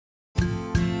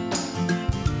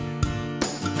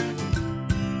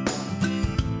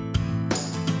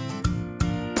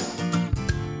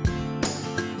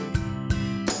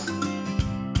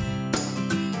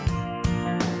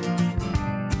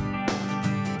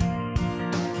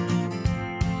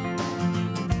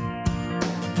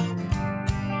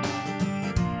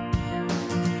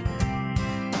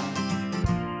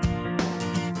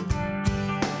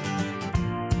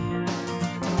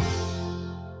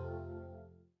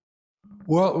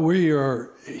Well, we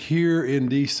are here in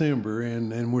December,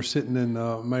 and we're sitting in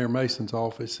Mayor Mason's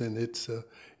office, and it's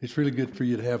really good for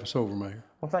you to have us over, Mayor.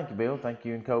 Well, thank you, Bill. Thank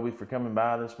you and Kobe for coming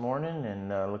by this morning,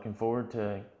 and looking forward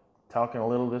to talking a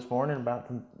little this morning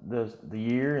about the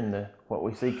year and what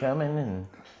we see coming and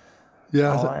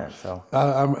Yeah, all that. So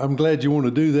I'm glad you want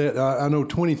to do that. I know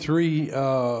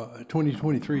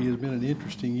 2023 has been an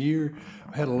interesting year.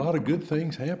 Had a lot of good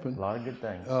things happen. a lot of good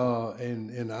things.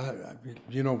 And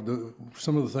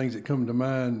some of the things that come to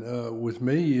mind with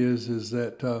me is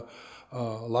that a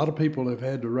lot of people have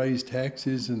had to raise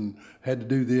taxes and had to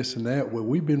do this and that. Well,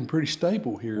 we've been pretty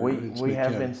stable here. in We Smith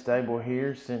have County. been stable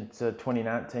here since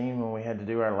 2019 when we had to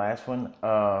do our last one.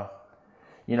 A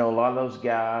lot of those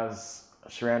guys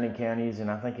surrounding counties, and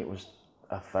I think it was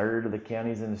a third of the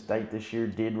counties in the state this year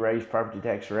did raise property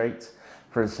tax rates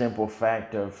for the simple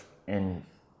fact of,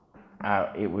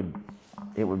 it would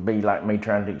be like me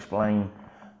trying to explain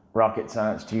rocket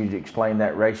science to you to explain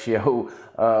that ratio.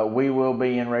 We will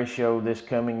be in ratio this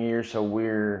coming year, so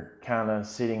we're kind of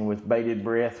sitting with bated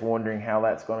breath wondering how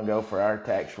that's going to go for our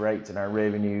tax rates and our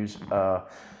revenues.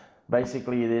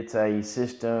 Basically, it's a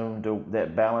system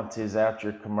that balances out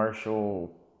your commercial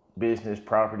business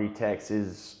property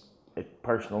taxes,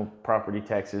 personal property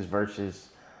taxes versus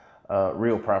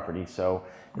real property. So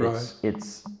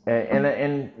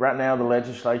and right now the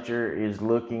legislature is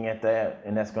looking at that,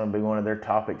 and that's going to be one of their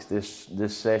topics this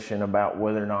session, about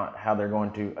whether or not how they're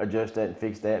going to adjust that and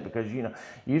fix that, because you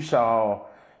saw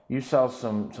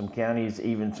some counties,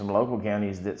 even some local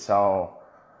counties, that saw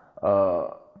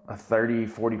a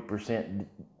 30-40%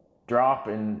 drop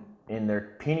in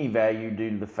their penny value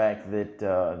due to the fact that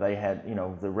they had,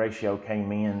 the ratio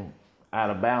came in out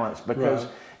of balance because,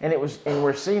 and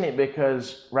we're seeing it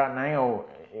because right now,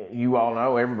 you all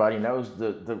know, everybody knows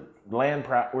the land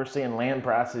price. We're seeing land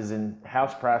prices and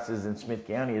house prices in Smith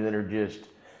County that are just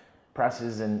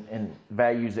prices and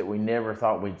values that we never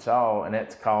thought we'd saw, and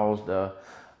that's caused a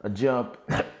jump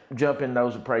in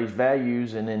those appraised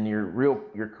values, and then your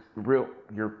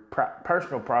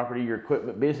personal property, your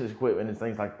equipment, business equipment, and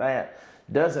things like that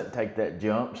doesn't take that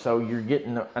jump, so you're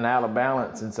getting an out of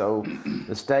balance. And so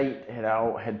the state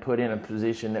had put in a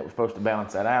position that was supposed to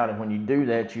balance that out, and when you do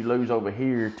that, you lose over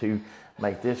here to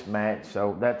make this match.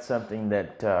 So that's something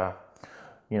that they're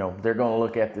going to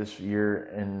look at this year,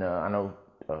 and I know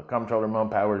Comptroller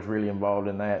Mumpower is really involved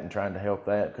in that and trying to help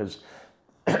that, because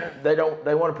they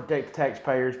want to protect the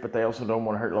taxpayers, but they also don't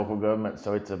want to hurt local government.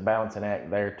 So it's a balancing act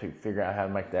there to figure out how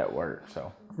to make that work.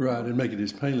 So Right, and make it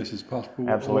as painless as possible.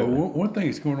 Absolutely. Well, one thing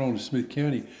that's going on in Smith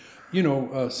County,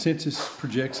 census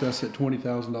projects us at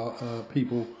 20,000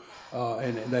 people,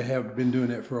 and they have been doing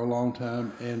that for a long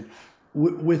time. And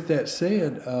with that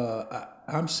said,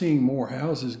 I'm seeing more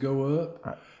houses go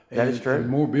up. That is true. And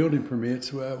more building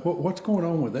permits. What's going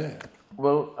on with that?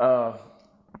 Well,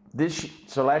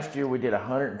 so last year we did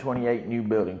 128 new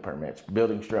building permits,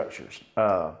 building structures.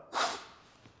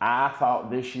 I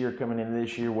thought coming into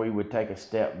this year, we would take a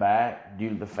step back due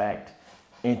to the fact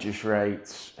interest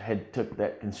rates had took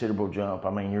that considerable jump. I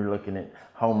mean, you're looking at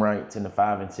home rates in the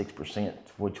 5% and 6%,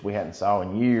 which we hadn't saw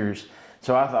in years.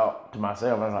 So I thought to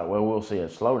myself, I was like, well, we'll see a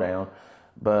slowdown.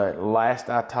 But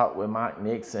last I talked with Mike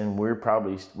Nixon, we're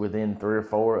probably within 3 or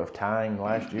 4 of tying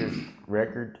last year's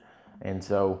record. And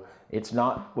so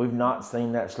we've not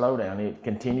seen that slowdown. It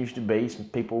continues to be, some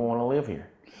people want to live here.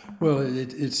 Well,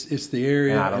 it's the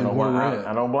area, and I don't know where why. we're at.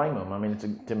 I don't blame them. I mean,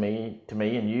 to me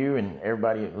and you and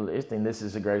everybody listening, this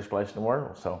is the greatest place in the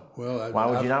world. So why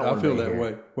would you not want to be here? I feel that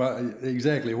way. Well,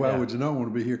 exactly. Why would you not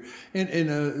want to be here?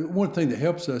 And one thing that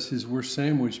helps us is we're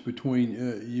sandwiched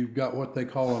between. You've got what they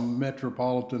call a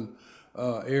metropolitan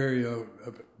area,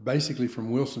 basically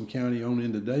from Wilson County on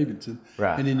into Davidson,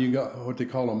 Right. And then you got what they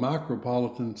call a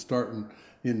micropolitan starting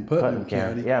in Putnam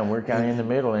County. Yeah, and we're kind of in the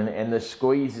middle, and the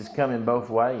squeeze is coming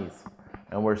both ways,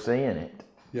 and we're seeing it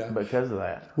because of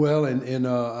that. Well, and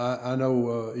I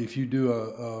know if you do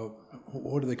a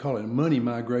what do they call it, a money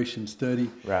migration study,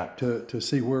 right, to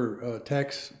see where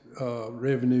tax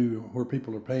revenue, where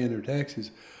people are paying their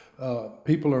taxes,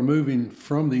 people are moving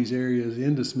from these areas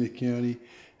into Smith County.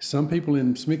 Some people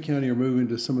in Smith County are moving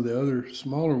to some of the other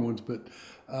smaller ones, but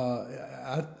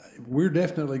we're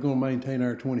definitely going to maintain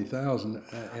our 20,000.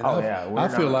 I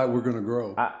feel like we're going to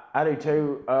grow. I do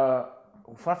too.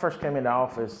 When I first came into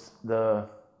office,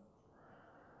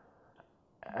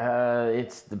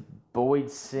 it's the Boyd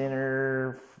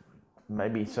Center,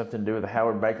 maybe something to do with the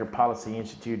Howard Baker Policy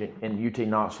Institute in UT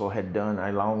Knoxville, had done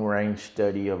a long-range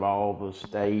study of all the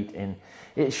state, and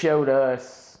it showed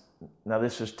us, now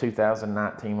this was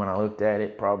 2019 when I looked at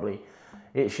it, probably,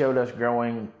 it showed us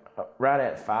growing right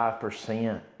at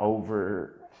 5%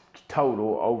 over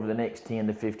total over the next 10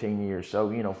 to 15 years. So,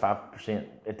 5%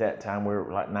 at that time we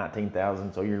were like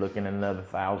 19,000. So you're looking at another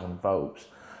 1,000 folks.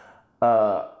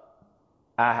 I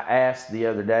asked the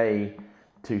other day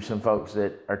to some folks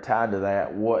that are tied to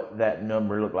that what that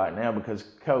number looked like now, because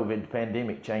COVID, the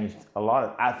pandemic changed a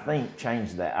lot.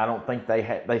 Changed that. I don't think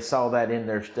they saw that in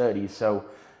their studies. So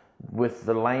with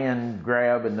the land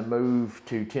grab and the move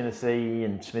to Tennessee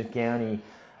and Smith County,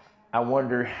 I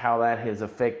wonder how that has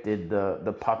affected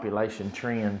the population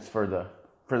trends for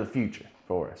the future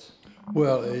for us.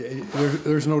 Well,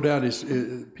 there's no doubt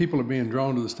people are being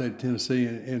drawn to the state of Tennessee,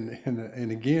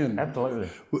 and again, Absolutely.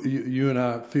 You and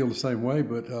I feel the same way,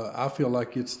 but I feel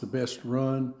like it's the best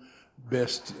run,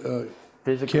 best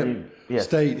Physically, kept yes.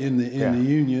 state in the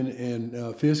union, and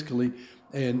fiscally,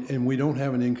 and we don't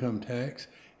have an income tax,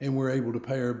 and we're able to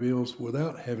pay our bills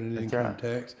without having an income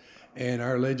tax. And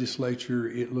our legislature,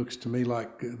 it looks to me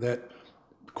like that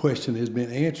question has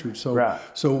been answered. So,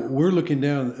 so we're looking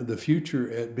down the future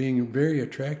at being very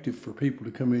attractive for people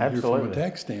to come in here from a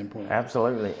tax standpoint.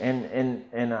 Absolutely. And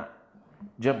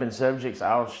jumping subjects,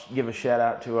 I'll give a shout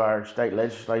out to our state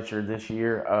legislature this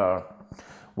year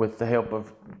with the help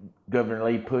of Governor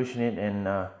Lee pushing it,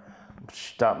 and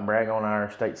stop and brag on our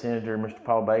state senator, Mr.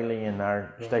 Paul Bailey, and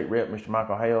our state rep, Mr.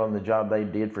 Michael Hale, and the job they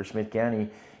did for Smith County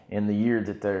in the year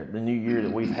that the new year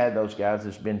that we've had those guys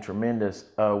has been tremendous.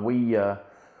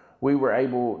 They were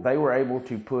able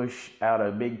to push out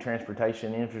a big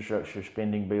transportation infrastructure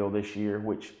spending bill this year,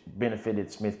 which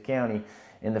benefited Smith County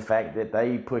in the fact that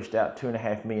they pushed out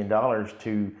 $2.5 million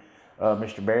to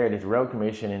Mr. Barrett at the road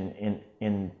commission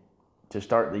in to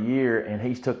start the year, and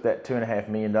he's took that $2.5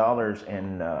 million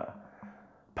and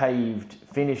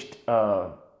finished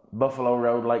Buffalo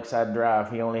Road, Lakeside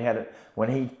Drive. He only had it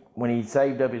when he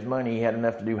saved up his money, he had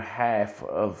enough to do half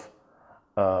of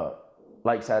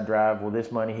Lakeside Drive. Well,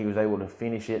 this money he was able to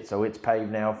finish it, so it's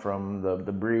paved now from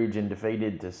the bridge in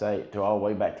Defeated to all the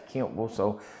way back to Kentville.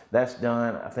 So that's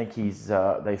done. I think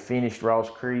they finished Ross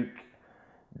Creek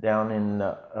down in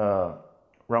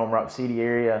Rome Rock City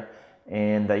area,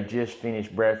 and they just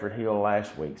finished Bradford Hill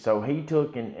last week. So he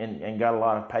took and got a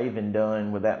lot of paving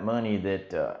done with that money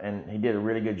and he did a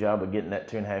really good job of getting that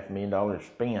 $2.5 million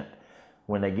spent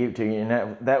when they give it to you.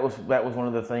 And that was one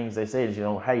of the things they said is,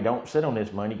 hey, don't sit on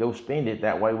this money, go spend it.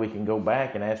 That way we can go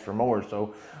back and ask for more.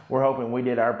 So we're hoping we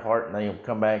did our part and they'll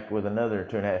come back with another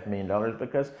 $2.5 million,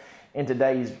 because in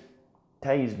today's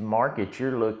market,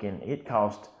 you're looking, it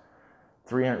costs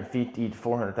 $350,000 to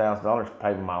 $400,000 to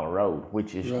pave a mile of road,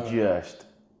 which is just,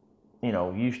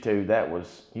 used to that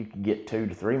was, you could get 2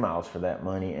 to 3 miles for that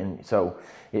money. And so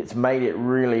it's made it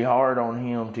really hard on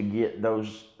him to get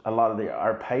a lot of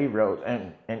our paved roads.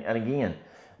 And again,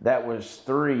 that was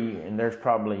 3, and there's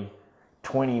probably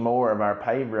 20 more of our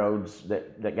paved roads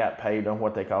that got paved on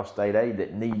what they call state aid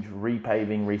that needs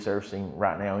repaving, resurfacing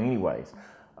right now anyways.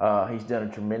 He's done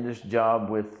a tremendous job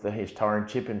with his tar and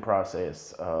chipping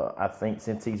process. I think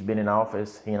since he's been in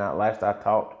office, last I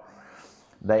talked,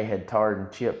 they had tarred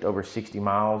and chipped over 60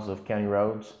 miles of county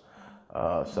roads.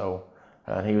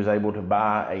 He was able to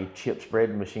buy a chip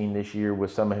spread machine this year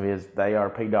with some of the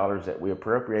ARP dollars that we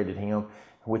appropriated him,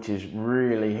 which has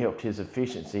really helped his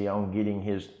efficiency on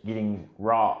getting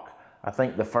rock. I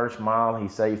think the first mile he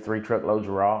saved 3 truckloads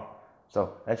of rock.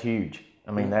 So that's huge.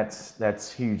 I mean,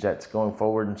 that's huge. That's going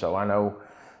forward. And so I know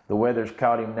the weather's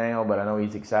caught him now, but I know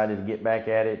he's excited to get back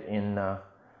at it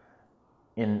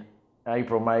in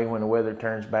April, May, when the weather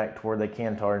turns back to where they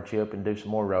can tar and chip and do some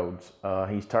more roads.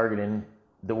 He's targeting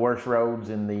the worst roads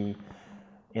in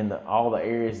all the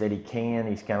areas that he can.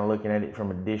 He's kind of looking at it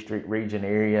from a district, region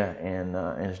area, and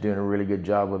is doing a really good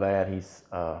job with that.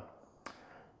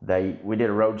 We did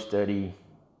a road study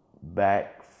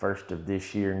back first of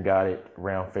this year and got it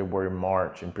around February,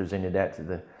 March, and presented that to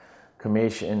the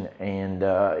commission, and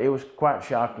it was quite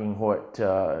shocking what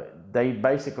they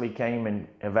basically came and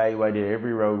evaluated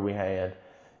every road we had,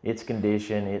 its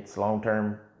condition, its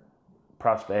long-term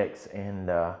prospects, and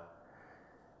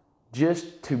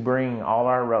just to bring all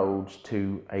our roads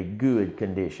to a good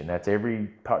condition. That's every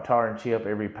tar and chip,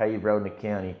 every paved road in the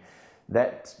county.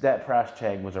 That price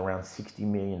tag was around $60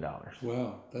 million.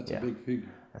 Wow, that's a big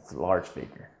figure. That's a large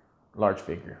figure.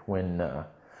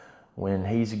 When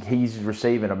he's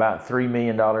receiving about $3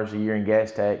 million a year in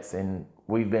gas tax, and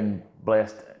we've been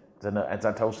blessed. As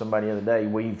I told somebody the other day,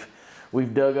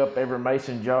 we've dug up every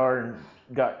mason jar and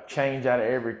got change out of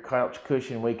every couch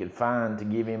cushion we could find to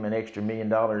give him an extra $1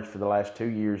 million for the last 2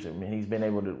 years. I mean, he's been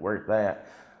able to work that.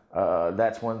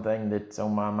 That's one thing that's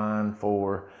on my mind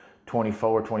for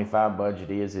 24, 25 budget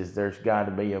is there's got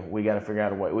to be we got to figure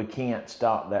out a way. We can't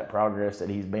stop that progress that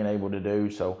he's been able to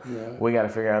do. So we got to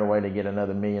figure out a way to get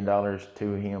another $1 million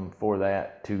to him for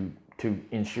that to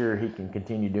ensure he can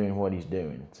continue doing what he's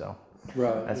doing. So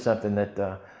that's something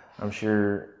that I'm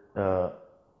sure Mr.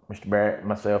 Barrett,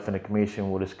 myself, and the commission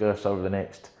will discuss over the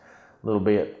next little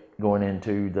bit going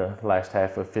into the last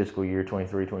half of fiscal year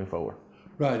 23-24.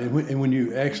 Right, and when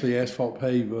you actually asphalt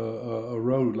pave a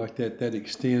road like that, that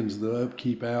extends the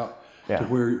upkeep out to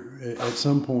where at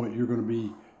some point you're going to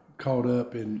be caught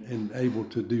up and able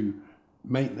to do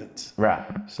maintenance. Right.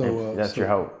 So that's your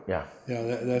hope. Yeah. Yeah,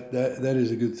 that is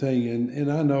a good thing,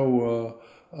 and I know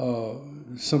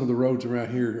some of the roads around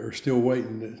here are still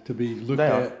waiting to be looked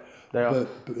at.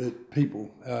 But people,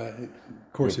 of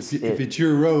course, if it's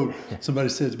your road, somebody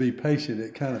says be patient.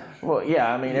 It kind of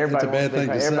I mean, everybody it's a bad thing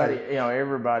to say.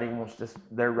 Everybody wants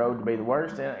their road to be the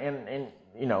worst, and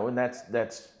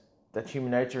that's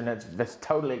human nature, and that's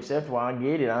totally acceptable. I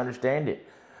get it, I understand it,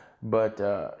 but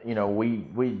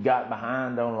we got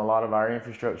behind on a lot of our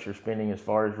infrastructure spending as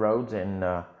far as roads, and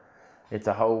it's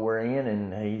a hole we're in,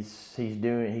 and he's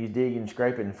digging,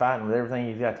 scraping, and fighting with everything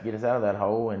he's got to get us out of that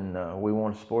hole, and we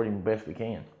want to support him the best we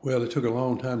can. Well, it took a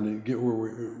long time to get where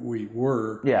we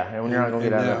were. Yeah, and we're not going to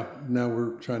get out of it. Now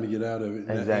we're trying to get out of it.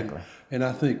 Exactly. And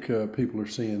I think people are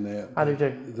seeing that. I do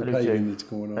too. The paving that's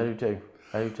going on. I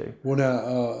do too. Well,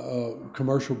 now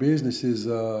commercial businesses,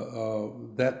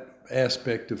 that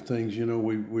aspect of things.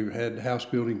 We've had house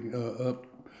building up.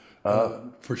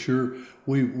 For sure.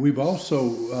 We've also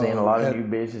seen a lot of new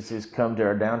businesses come to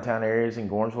our downtown areas and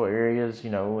Gornsville areas,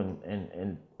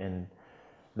 and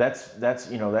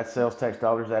that's sales tax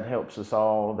dollars that helps us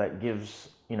all. That gives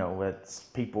that's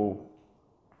people.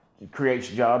 It creates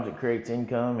jobs. It creates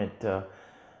income. It's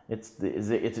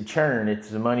a churn. It's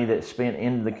the money that's spent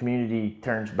into the community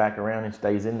turns back around and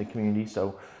stays in the community.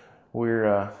 So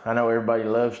I know everybody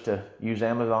loves to use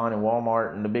Amazon and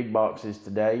Walmart and the big boxes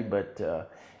today, but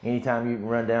anytime you can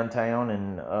run downtown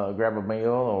and grab a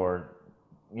meal or,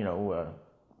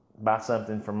 buy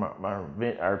something from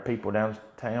our people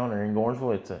downtown or in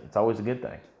Gornsville, it's always a good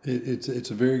thing.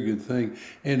 It's a very good thing.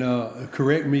 And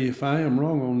correct me if I am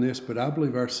wrong on this, but I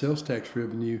believe our sales tax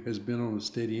revenue has been on a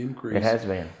steady increase. It has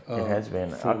been.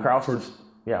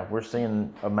 We're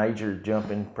seeing a major jump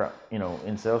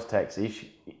in sales tax issues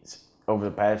over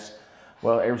the past,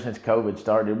 ever since COVID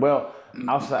started. Well,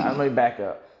 let me back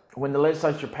up. When the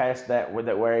legislature passed that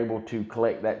we're able to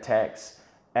collect that tax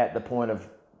at the point of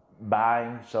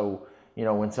buying, so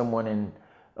when someone in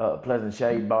Pleasant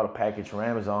Shade bought a package from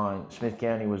Amazon, Smith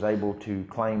County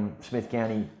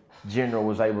General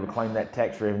was able to claim that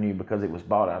tax revenue because it was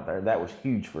bought out there. That was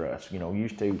huge for us.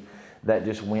 Used to that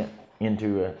just went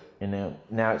into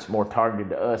now it's more targeted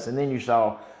to us. And then you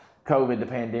saw COVID, the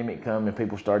pandemic, come, and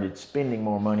people started spending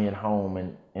more money at home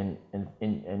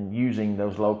and using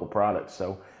those local products.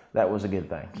 So that was a good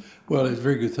thing. Well, it's a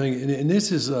very good thing. And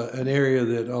this is an area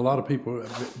that a lot of people,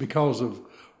 because of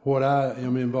what I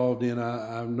am involved in,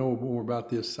 I know more about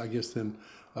this, I guess, than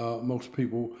most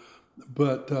people.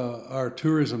 But our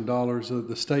tourism dollars,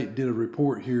 the state did a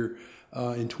report here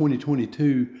in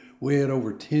 2022. We had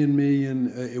over $10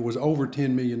 million. It was over $10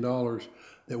 million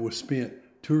that was spent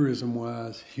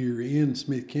tourism-wise here in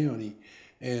Smith County,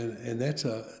 and that's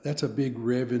a big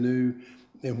revenue.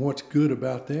 And what's good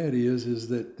about that is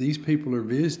that these people are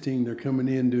visiting, they're coming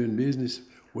in doing business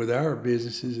with our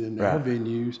businesses and our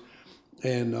venues,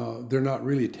 and they're not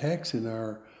really taxing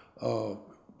our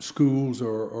schools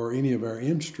or any of our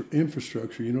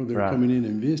infrastructure. They're coming in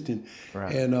and visiting.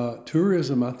 And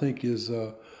tourism, I think, is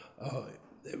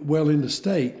in the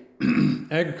state,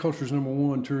 agriculture is number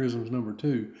one, tourism is number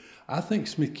two. I think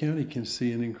Smith County can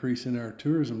see an increase in our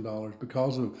tourism dollars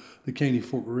because of the Caney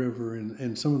Fork River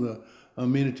and some of the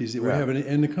amenities that we're having,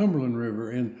 and the Cumberland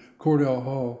River and Cordell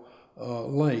Hall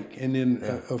Lake. And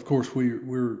then, of course,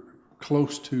 we're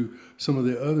close to some of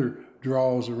the other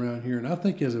draws around here. And I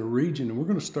think as a region, we're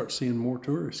going to start seeing more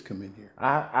tourists come in here.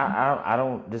 I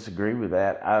don't disagree with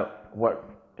that. I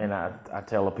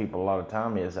tell the people a lot of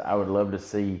time is I would love to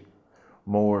see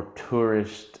more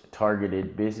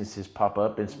tourist-targeted businesses pop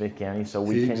up in Smith County so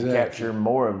we can capture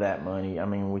more of that money. I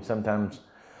mean, we sometimes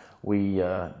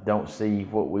don't see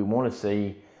what we want to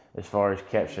see as far as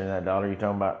capturing that dollar. You're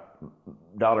talking about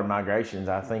dollar migrations.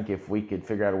 I think if we could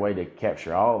figure out a way to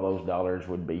capture all of those dollars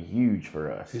would be huge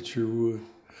for us. It sure would.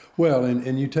 Well,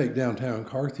 and you take downtown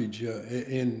Carthage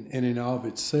in and of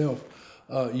itself,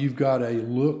 you've got a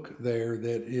look there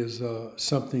that is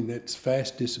something that's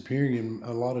fast disappearing in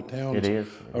a lot of towns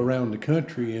around the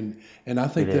country. And I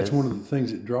think that's one of the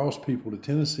things that draws people to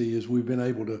Tennessee is we've been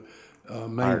able to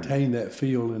maintain that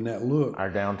feel and that look. Our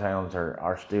downtowns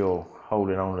are still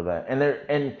holding on to that,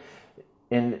 and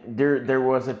there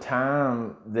was a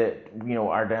time that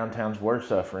our downtowns were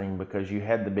suffering because you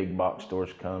had the big box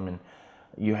stores come and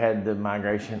you had the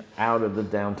migration out of the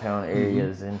downtown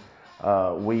areas, and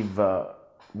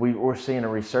we're seeing a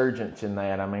resurgence in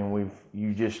that. I mean,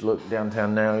 you just look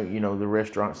downtown now, the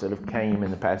restaurants that have came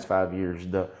in the past 5 years,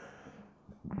 the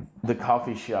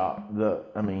coffee shop,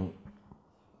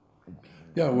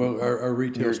 Yeah, well, our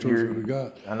retail stores that we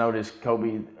got. I noticed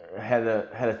Kobe had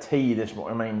a tea this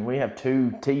morning. I mean, we have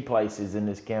 2 tea places in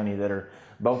this county that are,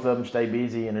 both of them stay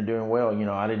busy and are doing well.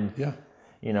 I didn't,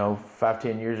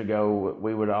 5-10 years ago,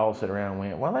 we would all sit around and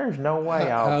went, well, there's no way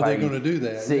How I'll are they pay going to do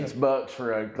that? $6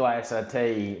 for a glass of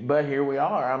tea. But here we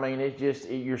are. I mean,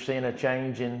 you're seeing a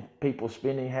change in people's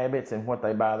spending habits and what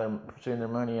they spend their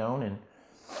money on, and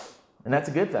that's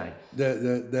a good thing.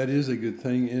 That is a good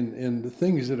thing, and the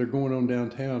things that are going on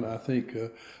downtown, I think,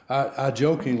 I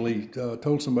jokingly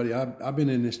told somebody I've been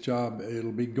in this job.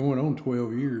 It'll be going on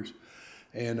 12 years,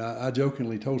 and I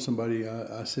jokingly told somebody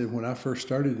I said when I first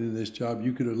started in this job,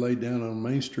 you could have laid down on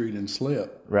Main Street and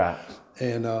slept. Right.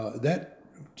 And that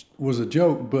was a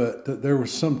joke, but there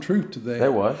was some truth to that.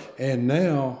 There was. And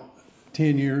now,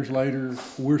 10 years later,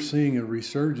 we're seeing a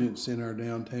resurgence in our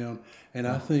downtown, and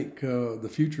I think the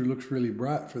future looks really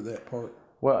bright for that part.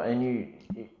 Well, and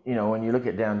when you look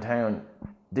at downtown,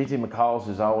 D.T. McCall's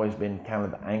has always been kind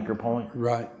of the anchor point.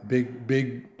 Right,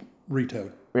 big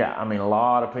retail. Yeah, I mean, a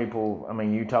lot of people,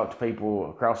 you talk to people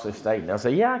across the state, and they'll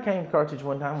say, yeah, I came to Carthage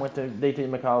one time, went to D.T.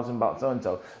 McCall's and bought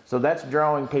so-and-so. So that's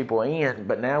drawing people in,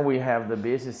 but now we have the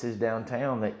businesses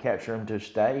downtown that capture them to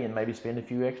stay and maybe spend a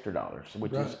few extra dollars,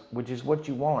 which is what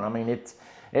you want. I mean, it's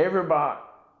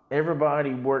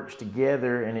everybody works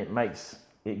together, and it makes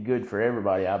it good for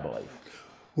everybody, I believe.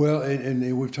 Well,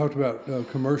 and we've talked about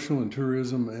commercial and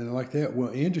tourism and like that.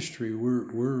 Well, industry,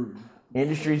 we're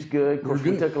Industry's good. Of course,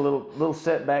 we took a little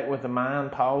setback with the mine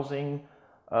pausing.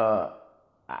 I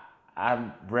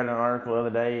read an article the other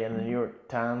day in the New York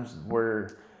Times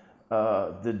where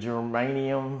the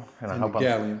germanium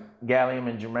and gallium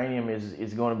and germanium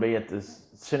is going to be at the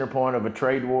center point of a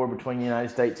trade war between the United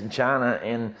States and China,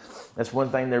 and that's one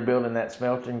thing they're building that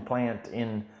smelting plant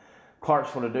in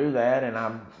Clarksville to do that. And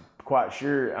I'm quite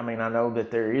sure. I know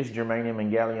that there is germanium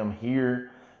and gallium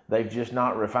here. They've just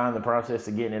not refined the process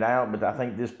of getting it out, but I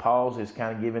think this pause is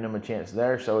kind of giving them a chance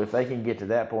there. So if they can get to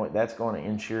that point, that's going to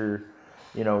ensure,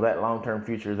 that long-term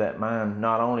future of that mine,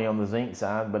 not only on the zinc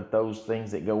side, but those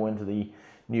things that go into the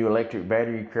new electric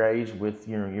battery craze with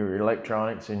your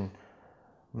electronics and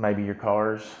maybe your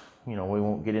cars. We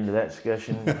won't get into that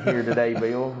discussion here today,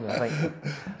 Bill. I think.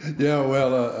 Yeah,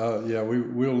 well,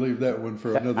 we'll leave that one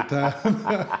for another time.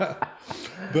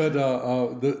 But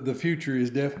the future is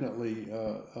definitely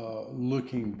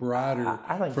looking brighter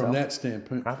from that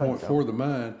standpoint for the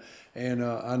mine. And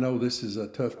I know this is a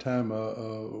tough time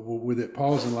with it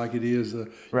pausing like it is.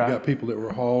 You got people that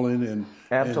were hauling and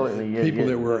absolutely and people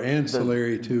that were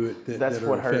ancillary to it that's that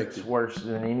what are hurts affected. Worse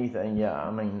than anything.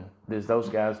 Yeah, those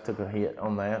guys took a hit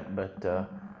on that, but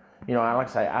like I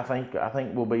say, I think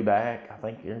we'll be back. I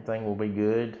think everything will be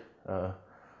good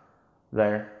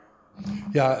there.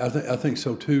 Yeah, I think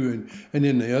so too, and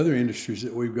then the other industries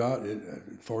that we've got, as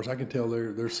far as I can tell,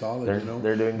 they're solid.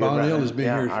 They're doing good. Bonnell has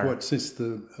been here since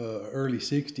the early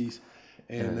 '60s,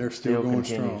 and they're still going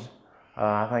continues. strong.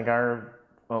 I think our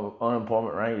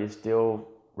unemployment rate is still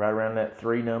right around that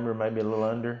 3 number, maybe a little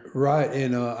under. Right,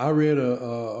 and I read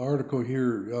a article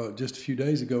here just a few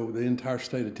days ago. The entire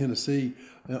state of Tennessee,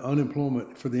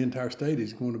 unemployment for the entire state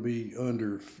is going to be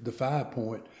under the 5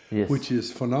 point. Yes. Which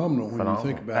is phenomenal when you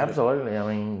think about Absolutely.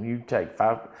 You take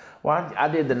 5. Well, I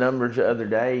did the numbers the other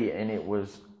day, and it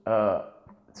was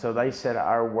so they said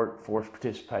our workforce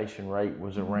participation rate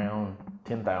was around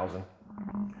 10,000.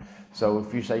 So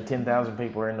if you say 10,000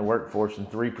 people are in the workforce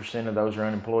and 3% of those are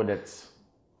unemployed, that's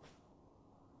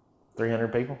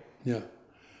 300 people. Yeah,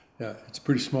 it's a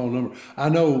pretty small number. I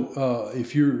know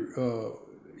if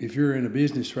you're in a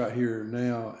business right here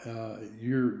now,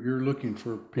 you're looking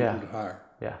for people to hire.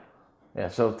 Yeah.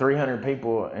 So 300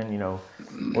 people, and me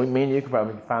and you could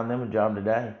probably find them a job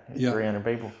today. 300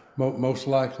 people. Most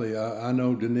likely, I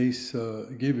know Denise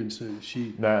Gibbons.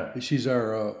 She's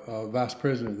our vice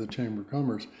president of the Chamber of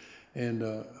Commerce, and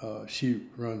she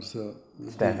runs the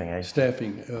HG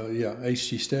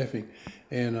staffing,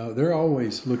 and they're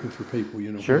always looking for people.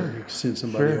 Sure. Send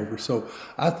somebody over. So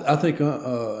I think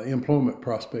employment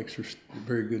prospects are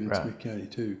very good in Smith County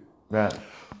too. Right.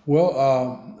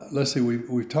 Well, let's see.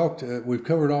 We've talked. We've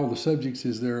covered all the subjects.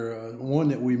 Is there one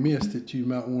that we missed that you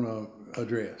might want to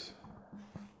address?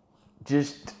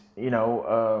 just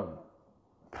wow,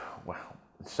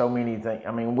 so many things.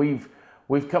 I mean, we've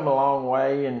come a long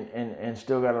way, and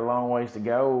still got a long ways to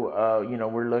go.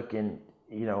 We're looking,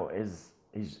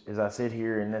 as I sit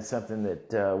here, and that's something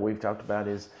that we've talked about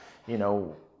is,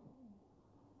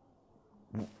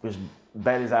 as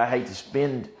bad as I hate to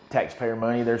spend taxpayer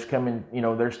money, there's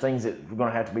things that are going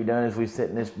to have to be done as we sit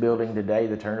in this building today.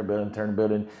 The Turner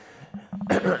building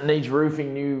needs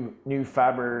roofing, new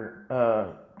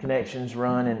fiber connections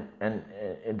run, and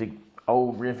the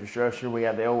old infrastructure. We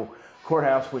got the old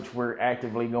courthouse, which we're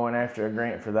actively going after a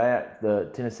grant for that. The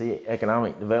Tennessee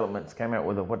Economic Development's came out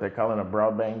with what they're calling a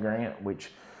broadband grant,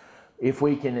 which if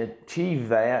we can achieve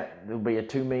that, there'll be a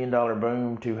 $2 million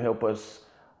boom to help us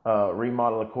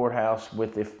remodel the courthouse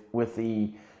with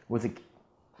the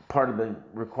part of the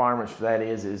requirements for that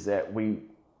is that we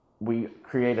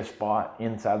create a spot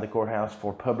inside the courthouse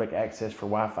for public access for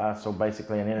Wi-Fi. So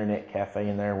basically an internet cafe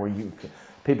in there where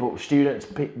students,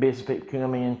 business people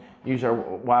come in, use our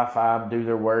Wi-Fi, do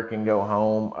their work, and go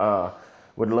home.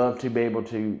 Would love to be able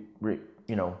to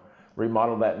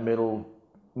remodel that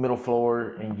middle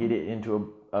floor and get it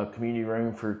into a community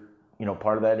room for,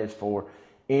 part of that is for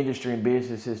industry and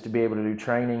businesses to be able to do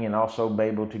training, and also be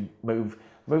able to move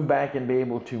back and be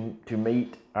able to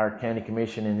meet our county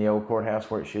commission in the old courthouse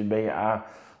where it should be.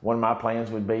 One of my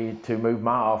plans would be to move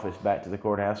my office back to the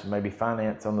courthouse and maybe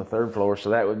finance on the third floor.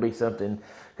 So that would be something,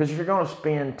 because if you're going to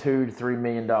spend $2 to $3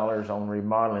 million on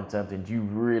remodeling something, you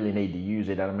really need to use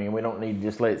it. I mean, we don't need to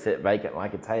just let it sit vacant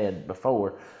like it's had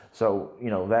before. So,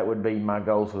 that would be my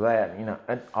goals with that.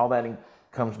 All that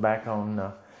comes back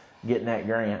on getting that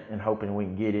grant and hoping we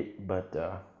can get it. But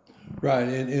right,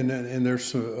 and there's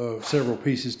several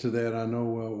pieces to that. I know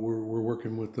we're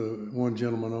working with one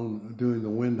gentleman on doing the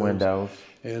windows.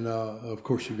 And of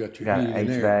course you've got your heating in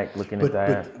there. HVAC, looking at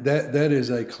that. But that is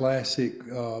a classic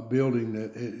building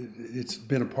that it's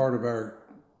been a part of our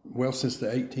since the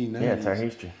 1890s. Yeah, it's our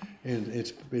history. And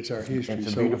it's our history.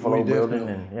 It's a beautiful old building,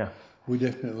 and we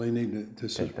definitely need to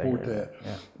support that.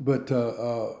 Yeah. But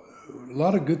a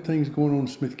lot of good things going on in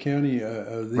Smith County.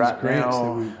 These grants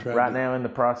that we've tried. Right now, in the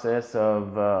process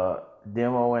of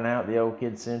demoing out the old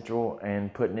Kids Central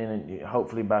and putting in.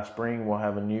 Hopefully by spring, we'll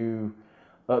have a new,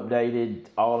 updated,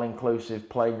 all-inclusive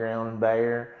playground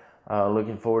there.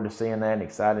 Looking forward to seeing that. And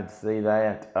excited to see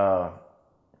that.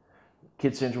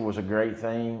 Kids Central was a great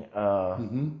thing.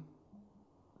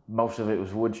 Most of it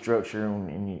was wood structure,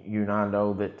 and you and I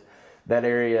know that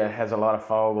area has a lot of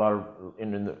fog,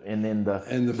 and then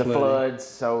the floods.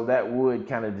 So that wood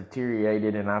kind of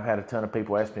deteriorated, and I've had a ton of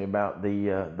people ask me about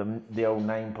the old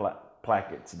name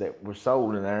plackets that were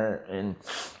sold in there. And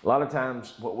a lot of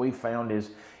times, what we found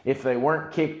is if they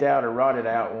weren't kicked out or rotted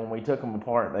out when we took them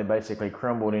apart, they basically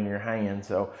crumbled in your hand.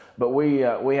 So, but we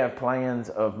have plans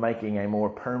of making a more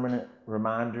permanent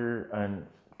reminder and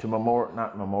to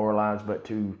not memorialize, but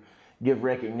to give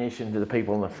recognition to the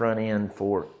people on the front end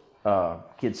for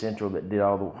Kids Central that did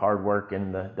all the hard work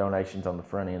and the donations on the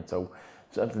front end. So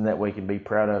something that we can be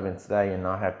proud of and stay, and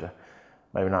not have to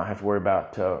worry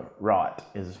about rot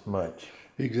as much.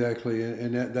 Exactly,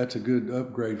 and that's a good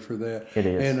upgrade for that. It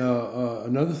is. And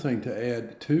another thing to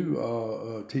add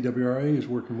too, TWRA is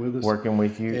working with us. Working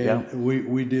with you, and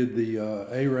we did the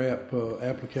ARAP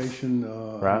application.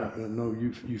 Right. No,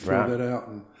 you filled that out,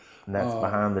 and that's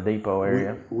behind the depot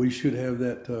area. We should have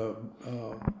that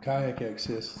kayak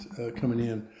access coming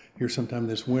in here sometime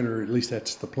this winter. At least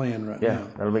that's the plan right now. Yeah,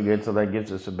 that'll be good. So that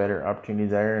gives us a better opportunity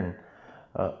there and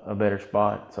a better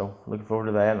spot. So looking forward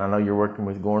to that. And I know you're working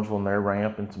with Gornsville and their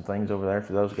ramp and some things over there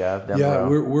for those guys down the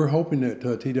road. We're hoping that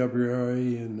TWRA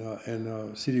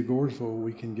and City of Gornsville,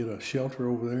 we can get a shelter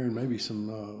over there and maybe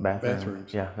some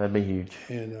bathrooms. Yeah, that'd be huge.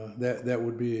 And that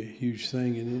would be a huge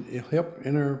thing, and it'll help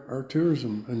in our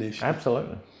tourism initiative.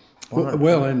 Absolutely. 100%.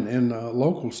 Well, and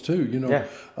locals too.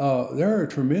 There are a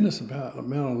tremendous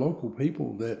amount of local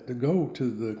people that go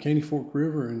to the Caney Fork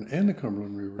River and the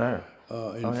Cumberland River.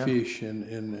 Fish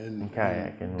and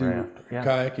kayak and do raft.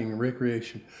 kayaking and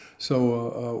recreation.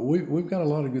 So we've got a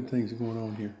lot of good things going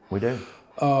on here. We do.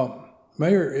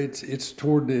 Mayor, it's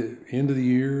toward the end of the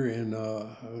year,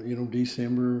 and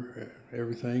December,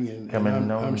 everything, and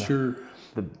I'm sure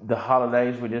the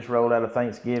holidays. We just rolled out of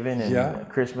Thanksgiving, and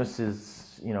Christmas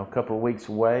is a couple of weeks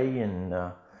away, and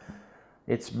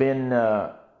it's been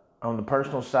on the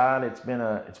personal side. It's been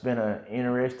a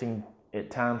interesting, at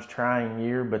times trying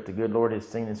year, but the good Lord has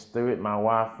seen us through it. My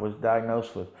wife was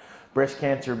diagnosed with breast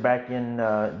cancer back in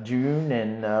June,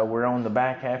 and we're on the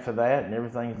back half of that, and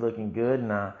everything's looking good.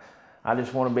 And I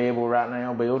just want to be able right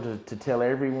now to tell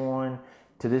everyone,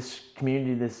 to this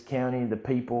community, this county, the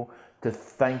people, to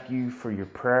thank you for your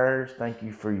prayers, thank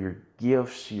you for your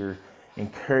gifts, your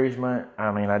encouragement.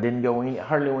 I mean, I didn't go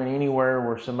hardly went anywhere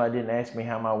where somebody didn't ask me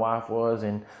how my wife was,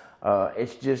 and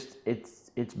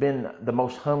it's been the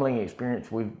most humbling experience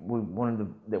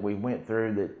that we went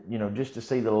through. That, you know, just to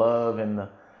see the love and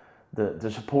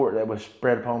the support that was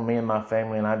spread upon me and my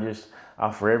family, and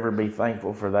I'll forever be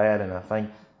thankful for that. And I thank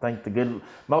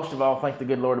most of all, thank the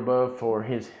good Lord above for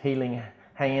His healing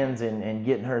hands and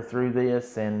getting her through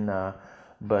this. And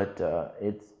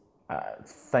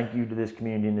thank you to this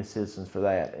community and the citizens for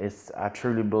that. I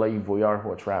truly believe we are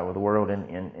what's right with the world,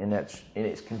 and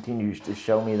it continues to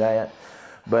show me that.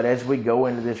 But as we go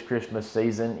into this Christmas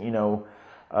season, you know,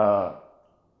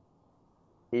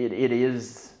 it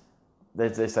is,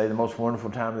 as they say, the most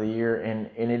wonderful time of the year, and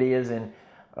it is, and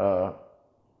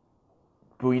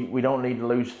we don't need to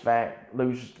lose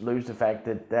the fact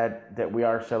that we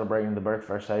are celebrating the birth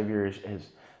of our Savior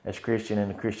as Christian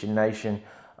and a Christian nation.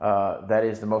 That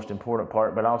is the most important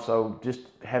part, but also just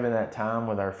having that time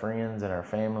with our friends and our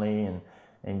family,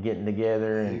 and getting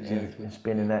together and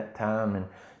spending that time, and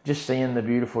just seeing the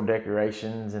beautiful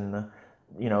decorations, and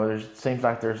seems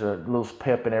like there's a little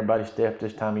pep in everybody's step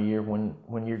this time of year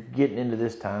when you're getting into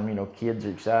this time. You know, kids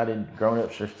are excited,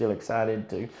 grown-ups are still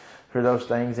excited for those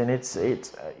things, and it's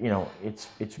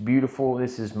beautiful.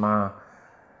 This is my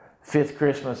 5th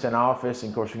Christmas in office, and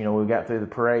of course, you know, we got through the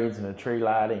parades and the tree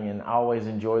lighting, and I always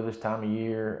enjoy this time of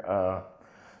year.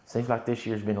 Seems like this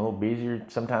year's been a little busier.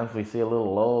 Sometimes we see a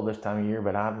little lull this time of year,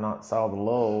 but I've not saw the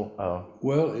lull.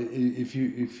 Well, if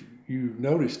you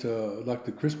noticed, like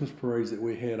the Christmas parades that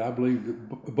we had, I believe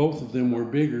that both of them were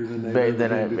bigger than they've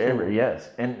ever been before. Yes.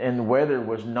 And the weather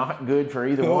was not good for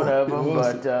either one of them,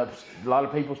 but a lot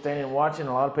of people standing and watching,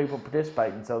 a lot of people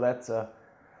participating. So that's a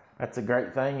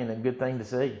great thing and a good thing to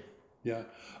see. Yeah.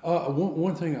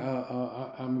 One thing,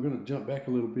 I'm going to jump back a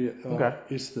little bit. Okay.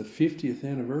 It's the 50th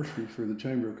anniversary for the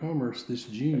Chamber of Commerce this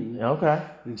June. Okay.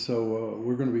 And so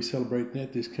we're going to be celebrating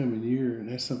that this coming year,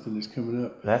 and that's something that's coming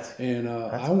up.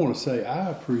 I want to say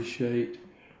I appreciate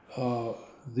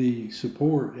the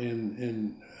support,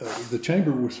 and the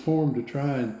Chamber was formed to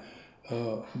try and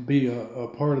be a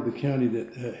part of the county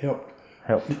that helped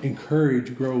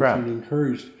encourage growth and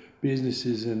encourage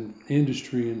businesses and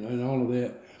industry and all of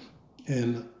that.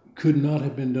 And could not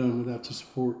have been done without the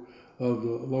support of the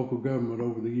local government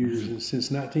over the years. And since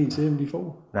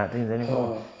 1974.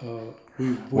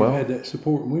 We've had that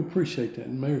support, and we appreciate that.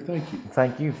 And Mayor, thank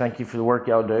you. Thank you for the work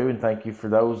y'all do, and thank you for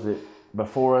those that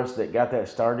before us that got that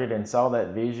started and saw that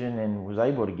vision and was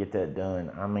able to get that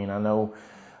done. I mean, I know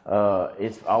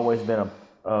it's always been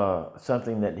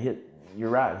something that you're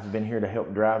right, it's been here to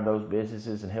help drive those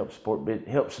businesses and help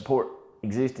support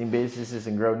existing businesses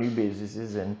and grow new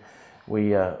businesses, and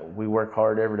we work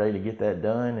hard every day to get that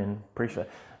done, and appreciate.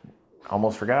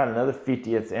 Almost forgot another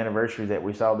 50th anniversary that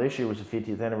we saw this year was the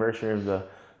 50th anniversary of the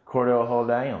Cordell Hull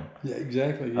Dam. Yeah,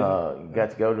 exactly. Yeah. Got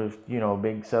to go to a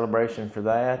big celebration for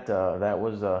that. That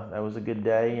was a good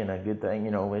day and a good thing.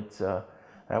 You know, that's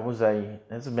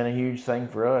been a huge thing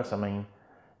for us. I mean,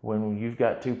 when you've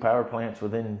got 2 power plants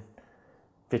within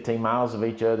 15 miles of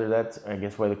each other, that's, I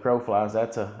guess, where the crow flies.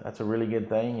 That's a really good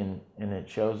thing, and it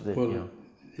shows that,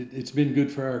 it's been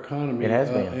good for our economy. It has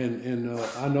been. And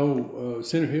I know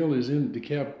Center Hill is in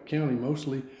DeKalb County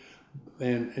mostly,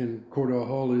 and Cordell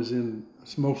Hull is in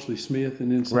mostly Smith and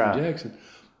then St. Jackson.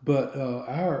 But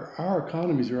our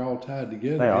economies are all tied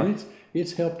together. They are. And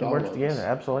it's helped all of us. It works together,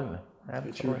 absolutely.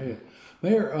 It sure has.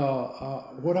 Mayor,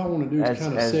 what I want to do is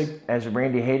kind of as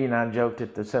Randy Haiti and I joked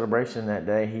at the celebration that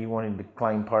day, he wanted to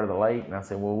claim part of the lake, and I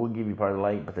said, "Well, we'll give you part of the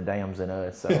lake, but the dam's in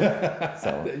us." So,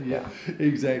 yeah,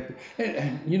 exactly.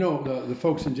 And you know, the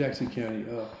folks in Jackson County,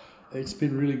 it's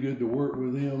been really good to work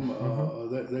with them.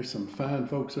 There's some fine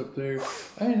folks up there,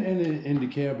 and in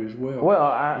DeKalb as well. Well,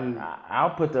 I'll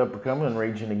put the Upper Cumberland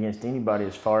region against anybody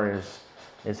as far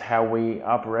as how we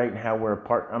operate and how we're a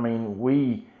part. I mean,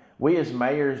 we as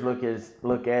mayors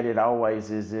look at it always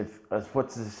as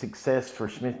what's the success for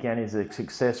Smith County is a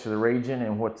success for the region,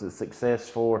 and what's the success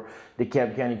for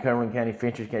DeKalb County, Cumberland County,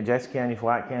 Fentress County, Jackson County,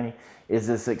 White County is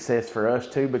a success for us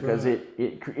too, because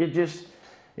it just,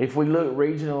 if we look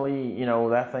regionally, you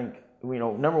know, I think, you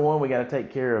know, number one, we got to take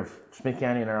care of Smith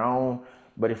County in our own,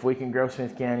 but if we can grow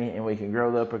Smith County and we can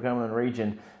grow the Upper Cumberland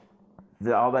region,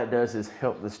 all that does is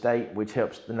help the state, which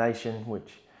helps the nation,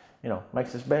 which, you know,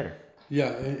 makes us better.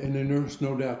 Yeah, and there's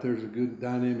no doubt there's a good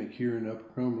dynamic here in Upper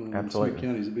Cumberland. Absolutely. And Smith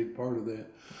County is a big part of that.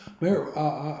 Mayor,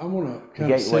 I want to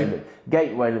kind of say...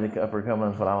 Gateway to the Upper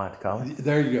Cumberland is what I like to call it.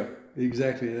 There you go.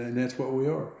 Exactly, and that's what we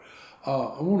are.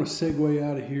 I want to segue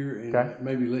out of here and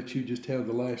maybe let you just have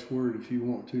the last word if you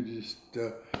want to just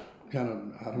kind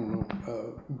of, I don't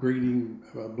know, greeting,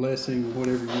 blessing,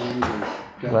 whatever you want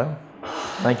to do. Well,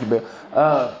 thank you, Bill.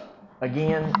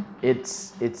 Again,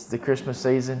 it's the Christmas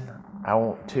season. I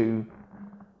want to,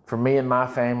 for me and my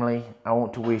family, I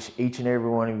want to wish each and every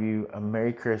one of you a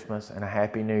Merry Christmas and a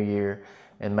Happy New Year.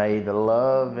 And may the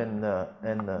love and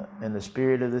the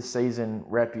spirit of this season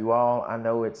wrap you all. I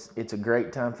know it's a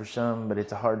great time for some, but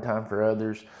it's a hard time for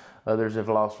others. Others have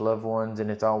lost loved ones, and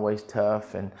it's always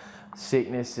tough. And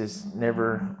sickness is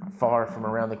never far from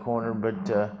around the corner. But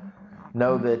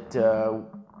know that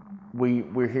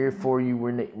we're here for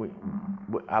you.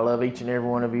 I love each and every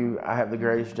one of you. I have the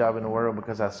greatest job in the world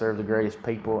because I serve the greatest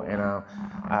people, and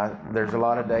there's a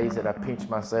lot of days that I pinch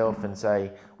myself and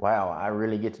say, wow, I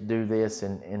really get to do this,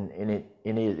 and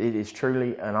it is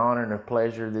truly an honor and a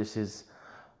pleasure. This is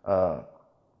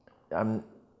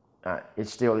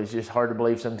it's just hard to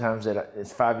believe sometimes that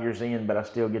it's 5 years in, but I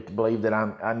still get to believe that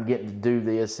I'm getting to do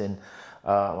this. And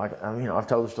I've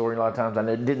told the story a lot of times. I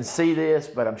didn't see this,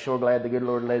 but I'm sure glad the good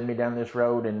Lord led me down this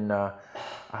road, and I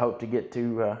hope to get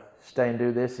to stay and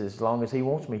do this as long as He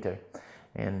wants me to,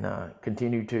 and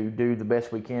continue to do the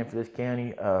best we can for this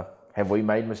county. Have we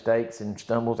made mistakes and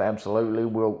stumbles? Absolutely.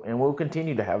 We'll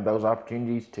continue to have those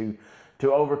opportunities to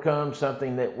overcome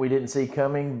something that we didn't see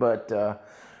coming. But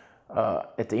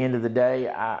at the end of the day,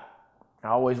 I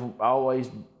always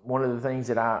one of the things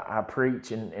that I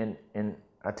preach and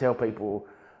I tell people,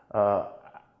 I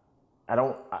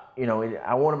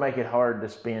want to make it hard to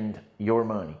spend your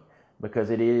money, because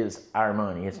it is our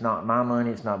money. It's not my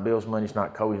money. It's not Bill's money. It's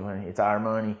not Cody's money. It's our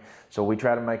money. So we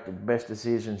try to make the best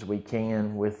decisions we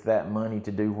can with that money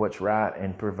to do what's right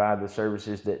and provide the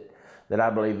services that I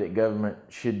believe that government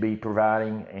should be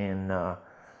providing. And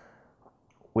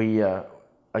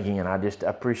again, I just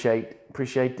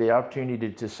appreciate the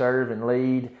opportunity to serve and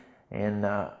lead. And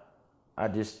I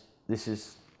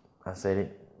said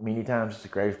it many times, it's the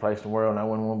greatest place in the world, and I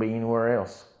wouldn't want to be anywhere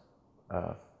else.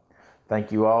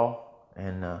 Thank you all.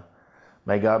 And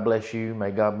may God bless you,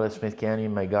 may God bless Smith County,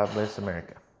 and may God bless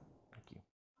America. Thank you.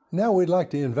 Now we'd like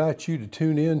to invite you to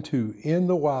tune in to In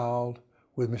the Wild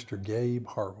with Mr. Gabe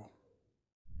Harville.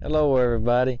 Hello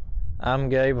everybody, I'm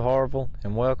Gabe Harville,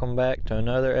 and welcome back to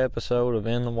another episode of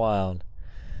In the Wild.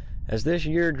 As this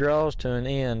year draws to an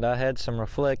end, I had some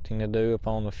reflecting to do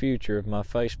upon the future of my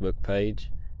Facebook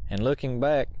page, and looking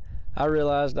back, I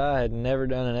realized I had never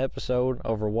done an episode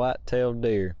over white-tailed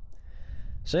deer.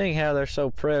 Seeing how they're so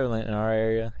prevalent in our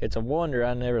area, it's a wonder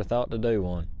I never thought to do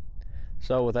one.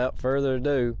 So without further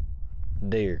ado,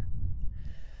 deer.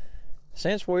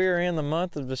 Since we are in the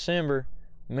month of December,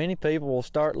 many people will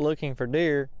start looking for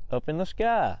deer up in the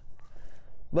sky.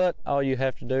 But all you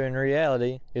have to do in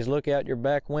reality is look out your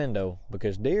back window,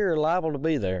 because deer are liable to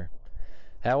be there.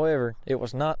 However, it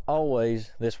was not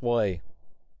always this way.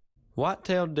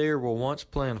 White-tailed deer were once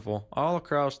plentiful all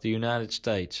across the United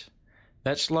States.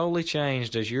 That slowly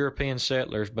changed as European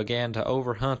settlers began to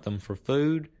overhunt them for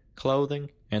food,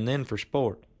 clothing, and then for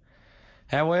sport.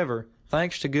 However,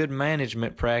 thanks to good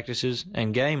management practices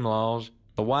and game laws,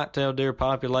 the white-tailed deer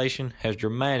population has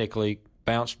dramatically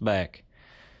bounced back.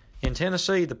 In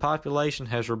Tennessee, the population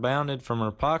has rebounded from an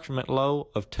approximate low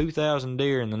of 2,000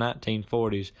 deer in the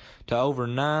 1940s to over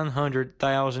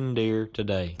 900,000 deer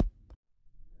today.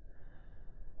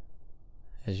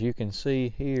 As you can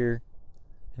see here,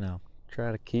 and I'll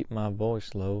try to keep my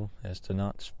voice low as to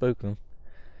not spook them,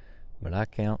 but I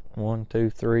count 1, 2,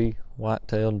 3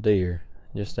 white-tailed deer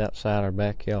just outside our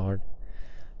backyard,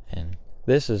 and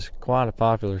this is quite a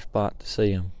popular spot to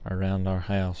see them around our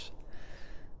house.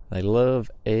 They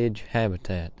love edge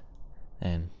habitat,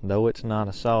 and though it's not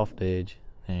a soft edge,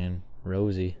 and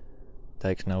Rosie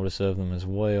takes notice of them as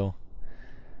well,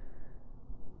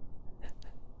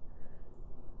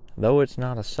 though it's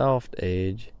not a soft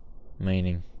edge,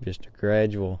 meaning just a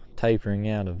gradual tapering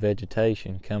out of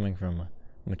vegetation coming from a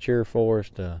mature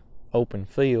forest to open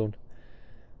field,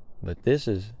 but this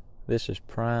is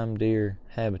prime deer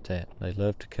habitat. They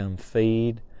love to come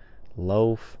feed,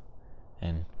 loaf,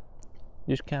 and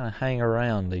just kind of hang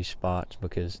around these spots,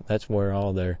 because that's where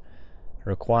all their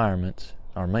requirements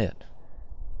are met.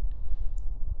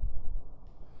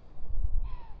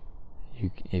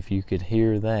 If you could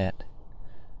hear that,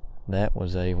 that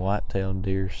was a white-tailed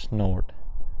deer snort,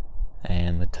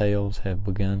 and the tails have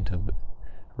begun to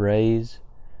raise.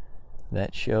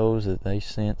 That shows that they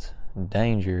sense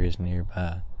danger is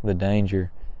nearby, the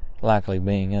danger likely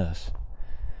being us,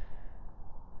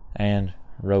 and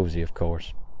Rosie, of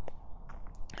course.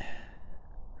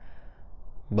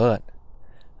 But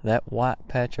that white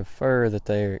patch of fur that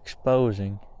they are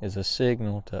exposing is a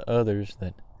signal to others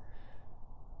that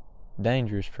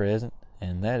danger is present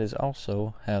and that is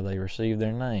also how they received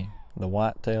their name, the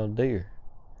white-tailed deer.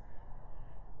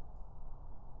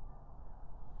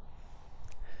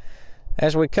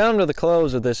 As we come to the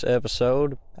close of this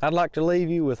episode, I'd like to leave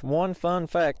you with one fun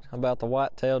fact about the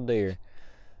white-tailed deer.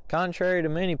 Contrary to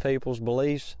many people's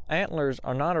beliefs, antlers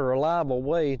are not a reliable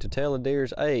way to tell a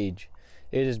deer's age.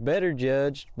 It is better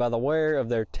judged by the wear of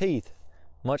their teeth,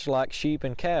 much like sheep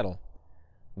and cattle.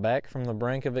 Back from the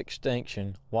brink of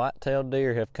extinction, white-tailed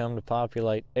deer have come to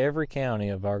populate every county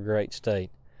of our great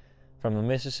state. From the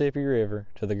Mississippi River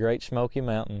to the Great Smoky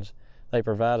Mountains, they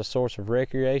provide a source of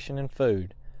recreation and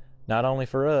food, not only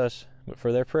for us, but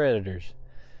for their predators,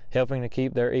 helping to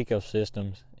keep their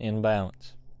ecosystems in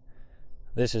balance.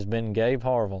 This has been Gabe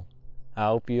Harville. I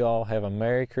hope you all have a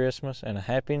Merry Christmas and a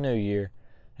Happy New Year,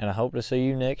 and I hope to see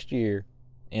you next year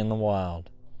in the wild.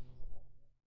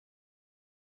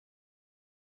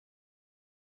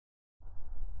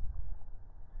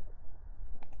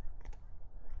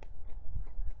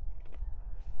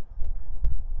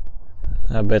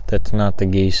 I bet that's not the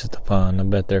geese at the pond. I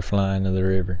bet they're flying to the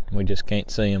river. We just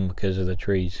can't see them because of the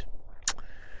trees.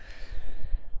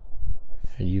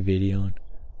 Are you videoing?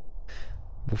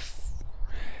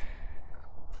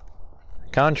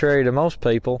 Contrary to most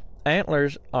people,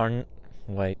 antlers are...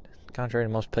 Contrary to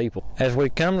most people. As we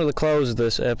come to the close of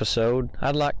this episode,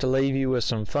 I'd like to leave you with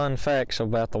some fun facts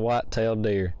about the white-tailed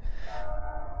deer.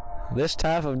 This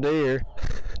type of deer...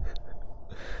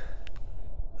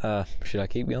 should I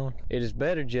keep going? It is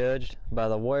better judged by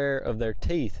the wear of their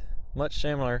teeth, much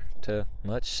similar.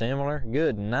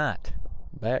 Good night.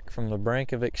 Back from the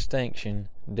brink of extinction,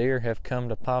 deer have come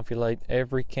to populate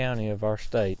every county of our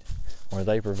state, where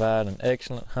they provide an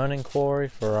excellent hunting quarry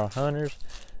for our hunters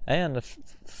and a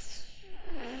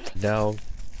dog.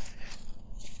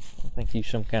 I think you're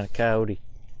some kind of coyote.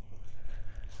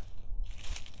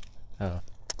 They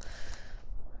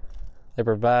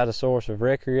provide a source of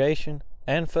recreation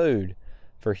and food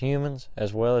for humans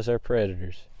as well as their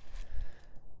predators.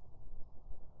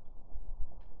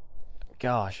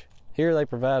 Gosh, here they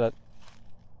provide a...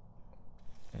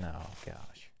 No,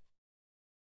 gosh.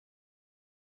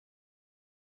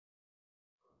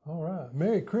 All right.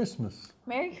 Merry Christmas.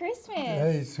 Merry Christmas.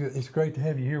 Hey, it's great to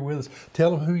have you here with us.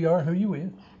 Tell them who you are, who you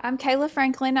with. I'm Kayla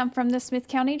Franklin. I'm from the Smith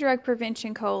County Drug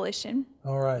Prevention Coalition.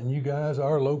 All right, and you guys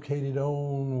are located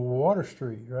on Water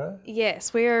Street, right?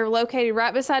 Yes, we are located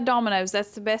right beside Domino's.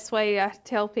 That's the best way I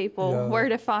tell people where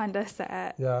to find us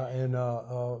at. Yeah, and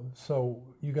so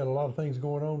you got a lot of things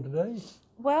going on today?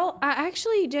 Well, I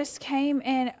actually just came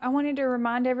and I wanted to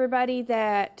remind everybody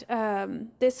that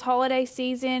this holiday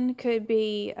season could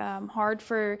be hard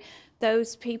for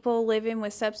those people living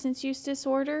with substance use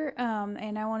disorder,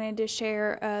 and I wanted to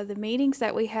share the meetings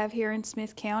that we have here in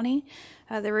Smith County.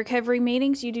 The recovery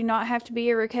meetings, you do not have to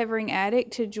be a recovering addict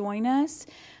to join us.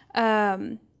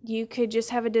 You could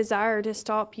just have a desire to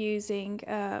stop using.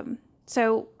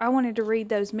 So I wanted to read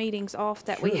those meetings off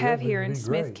that we have here in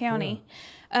Smith County.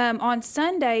 Yeah. On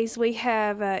Sundays, we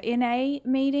have a NA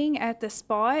meeting at the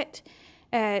Spot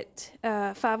at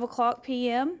 5 o'clock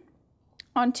p.m.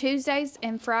 On Tuesdays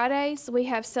and Fridays, we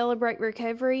have Celebrate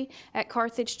Recovery at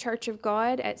Carthage Church of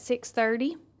God at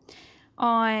 6:30.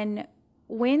 On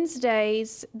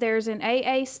Wednesdays, there's an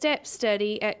AA step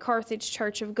study at Carthage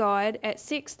Church of God at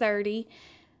 6:30.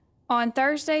 On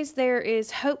Thursdays, there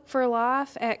is Hope for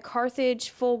Life at Carthage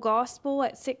Full Gospel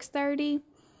at 6:30.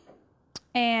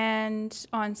 And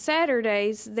on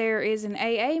Saturdays, there is an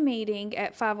AA meeting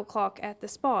at 5 o'clock at the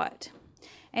Spot.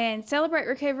 And Celebrate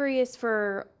Recovery is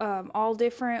for all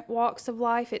different walks of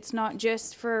life. It's not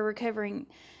just for a recovering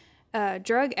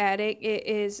drug addict. It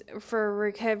is for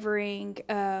recovering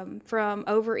from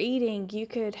overeating. You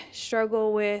could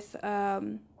struggle with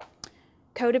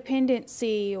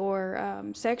codependency or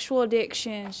sexual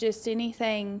addictions, just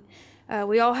anything.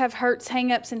 We all have hurts,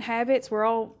 hang-ups, and habits. We're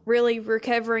all really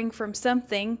recovering from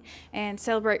something, and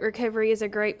Celebrate Recovery is a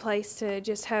great place to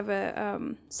just have a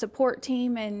support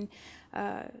team and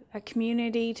a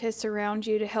community to surround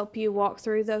you to help you walk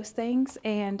through those things.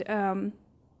 And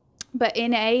but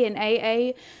NA and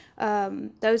AA,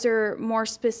 those are more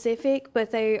specific,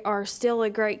 but they are still a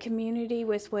great community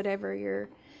with whatever your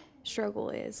struggle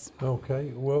is.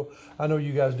 Okay, well, I know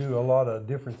you guys do a lot of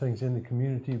different things in the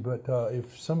community, but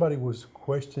if somebody was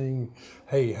questioning,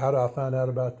 hey, how do I find out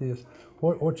about this?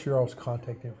 What's your all's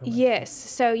contact information? Yes,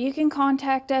 so you can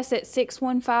contact us at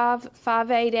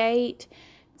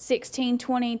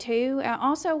 615-588-1622. I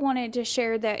also wanted to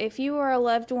share that if you or a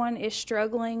loved one is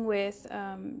struggling with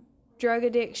drug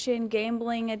addiction,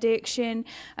 gambling addiction,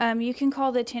 you can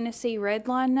call the Tennessee Red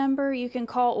Line number. You can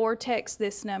call or text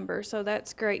this number. So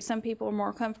that's great. Some people are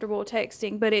more comfortable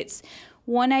texting, but it's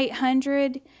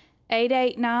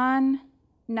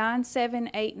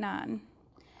 1-800-889-9789.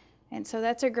 And so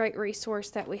that's a great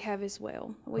resource that we have as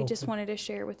well. We just wanted to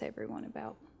share with everyone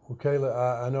about. Well,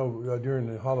 Kayla, I know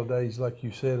during the holidays, like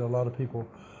you said, a lot of people,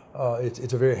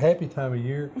 it's a very happy time of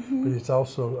year, but it's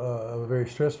also a very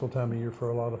stressful time of year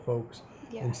for a lot of folks.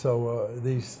 Yeah. And so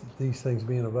these things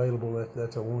being available,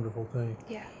 that's a wonderful thing.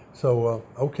 Yeah. So,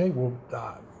 okay, well,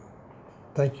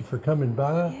 thank you for coming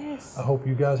by. Yes. I hope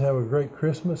you guys have a great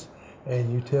Christmas.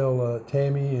 And you tell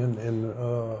Tammy and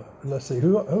let's see,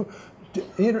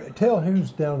 tell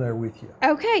who's down there with you.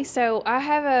 Okay, so I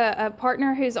have a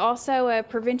partner who's also a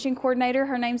prevention coordinator.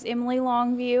 Her name's Emily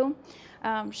Longview.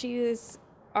 She is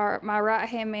my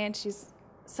right-hand man. She's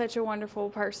such a wonderful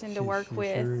person to work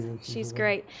with. Sure is. She's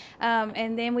great.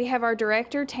 And then we have our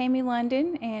director, Tammy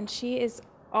London, and she is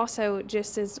also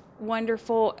just as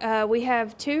wonderful. We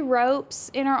have 2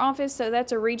 ropes in our office, so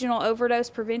that's a regional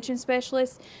overdose prevention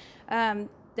specialist.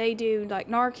 They do like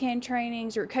Narcan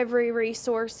trainings, recovery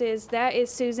resources. That is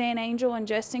Suzanne Angel and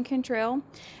Justin Cantrell.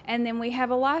 And then we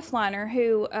have a lifeliner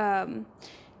who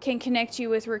can connect you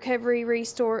with recovery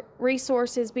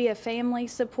resources, be a family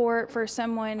support for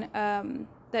someone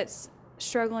that's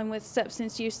struggling with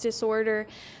substance use disorder.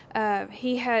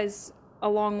 He has a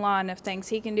long line of things.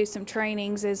 He can do some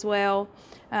trainings as well.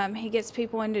 He gets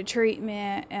people into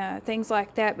treatment, things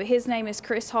like that. But his name is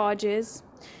Chris Hodges.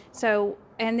 So,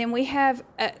 and then we have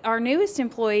our newest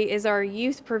employee is our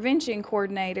youth prevention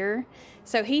coordinator.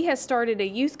 So he has started a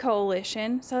youth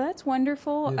coalition. So that's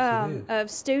wonderful. Yes, it is.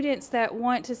 Of students that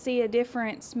want to see a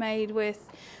difference made with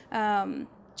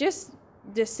just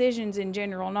decisions in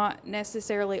general, not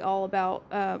necessarily all about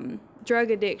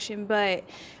drug addiction, but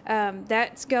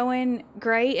that's going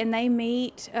great. And they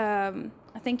meet, I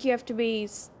think you have to be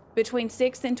between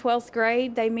 6th and 12th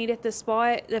grade. They meet at the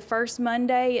spot the first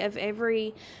Monday of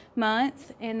every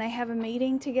month, and they have a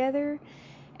meeting together.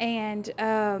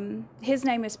 And his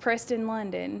name is Preston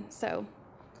London. So.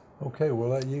 Okay,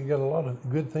 well, you got a lot of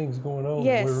good things going on.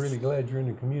 Yes. We're really glad you're in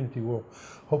the community. Well,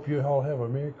 hope you all have a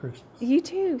Merry Christmas. You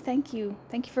too. Thank you.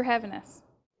 Thank you for having us.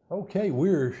 Okay,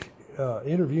 we're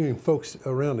interviewing folks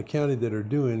around the county that are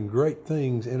doing great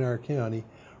things in our county.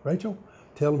 Rachel,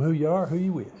 tell them who you are, who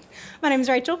you with. My name is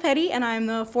Rachel Petty, and I'm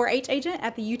the 4-H agent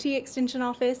at the UT Extension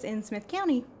Office in Smith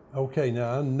County. Okay,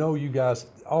 now I know you guys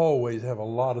always have a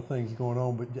lot of things going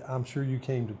on, but I'm sure you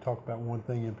came to talk about one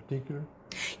thing in particular.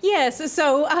 Yes,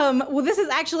 so well, this is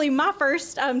actually my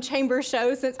first chamber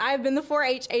show since I've been the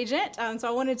 4-H agent. So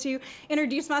I wanted to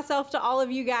introduce myself to all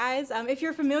of you guys. If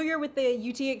you're familiar with the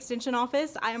UT Extension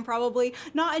Office, I am probably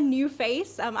not a new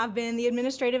face. I've been the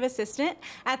administrative assistant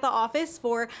at the office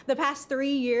for the past 3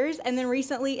 years, and then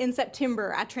recently in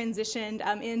September I transitioned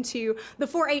into the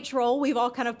 4-H role. We've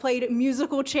all kind of played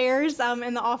musical chairs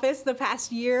in the office the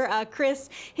past year. Chris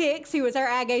Hicks, who was our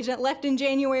ag agent, left in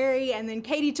January, and then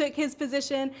Katie took his position,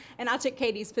 and I took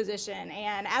Katie's position.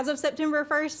 And as of September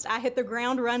 1st, I hit the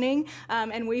ground running,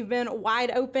 and we've been wide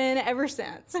open ever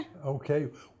since. Okay,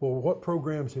 well, what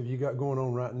programs have you got going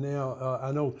on right now?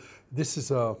 I know this is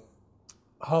a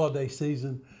holiday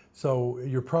season, so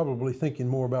you're probably thinking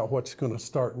more about what's going to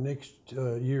start next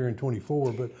year in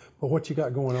 24, but what you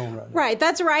got going on right now? Right,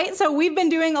 that's right. So we've been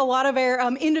doing a lot of our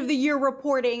end of the year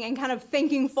reporting and kind of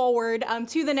thinking forward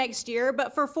to the next year.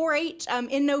 But for 4-H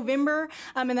in November,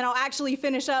 and then I'll actually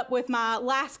finish up with my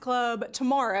last club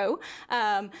tomorrow.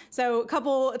 So a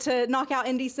couple to knock out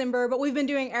in December, but we've been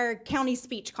doing our county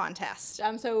speech contest.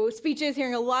 So speeches,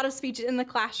 hearing a lot of speeches in the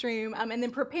classroom, and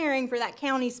then preparing for that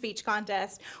county speech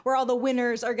contest where all the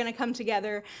winners are going to come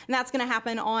together. And that's going to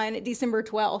happen on December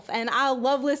 12th. And I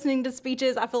love listening to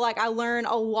speeches. I feel like I learn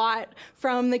a lot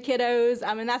from the kiddos,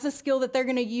 and that's a skill that they're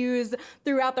going to use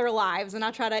throughout their lives. And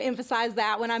I try to emphasize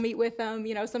that when I meet with them.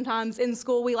 You know, sometimes in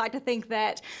school we like to think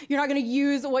that you're not going to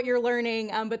use what you're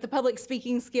learning, but the public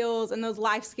speaking skills and those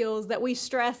life skills that we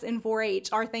stress in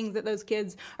 4-H are things that those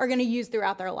kids are going to use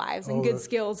throughout their lives, and good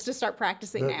skills to start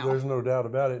practicing now. There's no doubt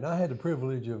about it. And I had the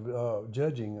privilege of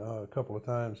judging a couple of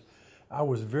times. I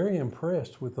was very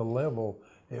impressed with the level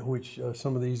at which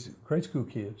some of these grade school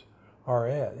kids are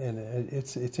at, and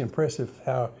it's impressive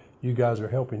how you guys are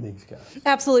helping these guys.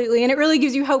 Absolutely, and it really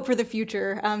gives you hope for the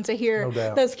future to hear No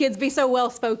doubt. those kids be so well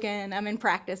spoken and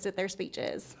practiced at their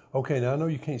speeches. Okay, now I know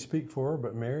you can't speak for her,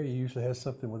 but Mary usually has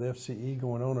something with FCE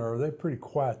going on, or are they pretty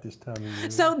quiet this time of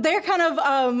year? So they're kind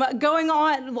of going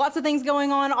on, lots of things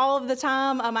going on all of the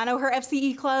time. I know her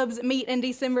FCE clubs meet in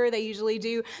December. They usually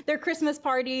do their Christmas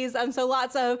parties. So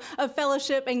lots of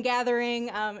fellowship and gathering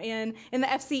in the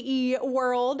FCE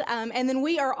world. And then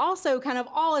we are also kind of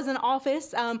all as an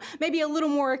office, maybe a little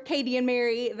more Katie and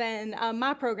Mary than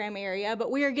my program area,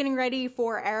 but we are getting ready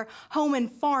for our home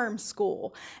and farm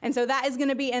school. And so that is going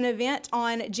to be an event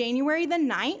on January the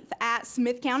 9th at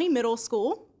Smith County Middle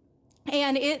School.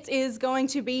 And it is going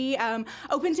to be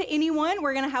open to anyone.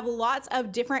 We're going to have lots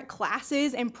of different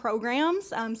classes and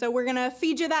programs. So we're going to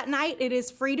feed you that night. It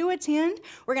is free to attend.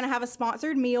 We're going to have a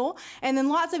sponsored meal and then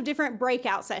lots of different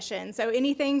breakout sessions. So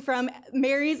anything from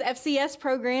Mary's FCS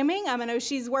programming. I know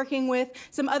she's working with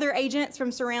some other agents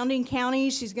from surrounding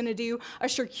counties. She's going to do a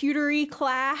charcuterie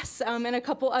class and a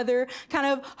couple other kind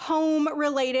of home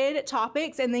related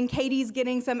topics. And then Katie's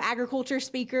getting some agriculture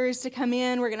speakers to come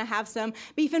in. We're going to have some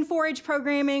beef and forage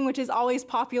programming, which is always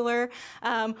popular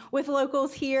with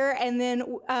locals here. And then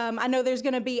I know there's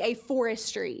going to be a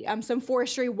forestry, some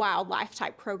forestry wildlife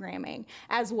type programming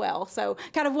as well. So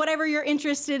kind of whatever you're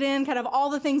interested in, kind of all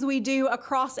the things we do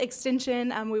across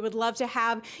Extension, we would love to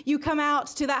have you come out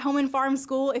to that home and farm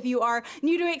school. If you are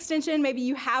new to Extension, maybe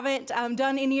you haven't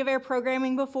done any of our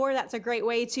programming before, that's a great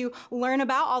way to learn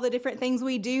about all the different things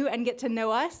we do and get to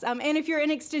know us. And if you're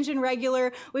an Extension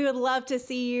regular, we would love to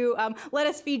see you. Let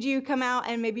us feed you, come out,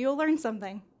 and maybe you'll learn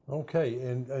something. Okay,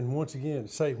 and once again,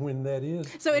 say when that is.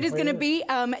 So it is going to be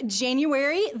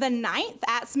January the 9th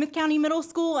at Smith County Middle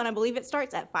School, and I believe it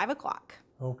starts at 5 o'clock.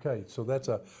 Okay, so that's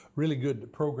a really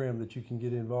good program that you can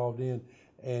get involved in,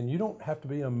 and you don't have to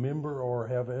be a member or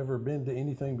have ever been to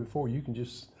anything before. You can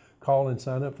just call and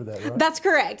sign up for that, right? That's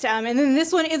correct. And then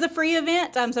this one is a free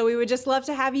event, so we would just love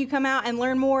to have you come out and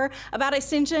learn more about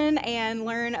Extension and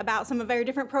learn about some of our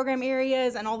different program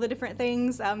areas and all the different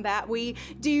things that we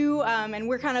do. And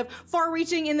we're kind of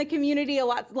far-reaching in the community.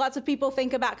 Lots of people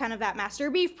think about kind of that Master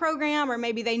Beef program, or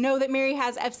maybe they know that Mary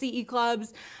has FCE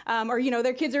clubs, or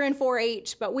their kids are in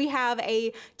 4-H. But we have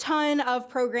a ton of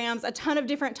programs, a ton of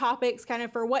different topics, kind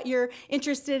of for what you're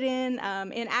interested in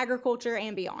agriculture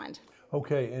and beyond.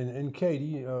 Okay, and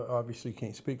Katie obviously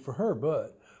can't speak for her,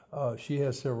 but she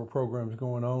has several programs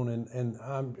going on, and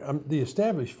the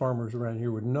established farmers around here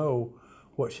would know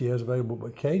what she has available,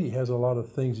 but Katie has a lot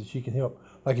of things that she can help.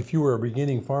 Like if you were a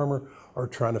beginning farmer or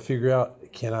trying to figure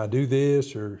out, can I do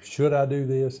this or should I do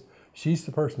this? She's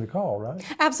the person to call, right?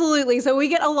 Absolutely. So we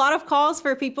get a lot of calls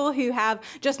for people who have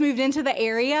just moved into the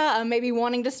area, maybe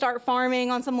wanting to start farming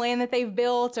on some land that they've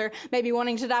built, or maybe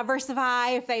wanting to diversify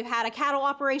if they've had a cattle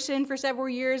operation for several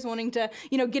years, wanting to,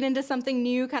 get into something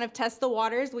new, kind of test the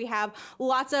waters. We have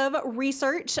lots of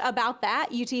research about that.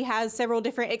 UT has several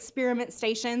different experiment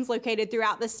stations located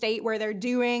throughout the state where they're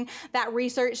doing that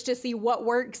research to see what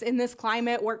works in this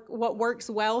climate, what works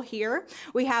well here.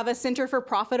 We have a Center for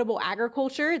Profitable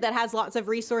Agriculture that has lots of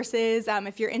resources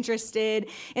if you're interested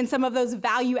in some of those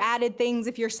value-added things,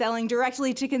 if you're selling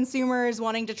directly to consumers,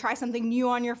 wanting to try something new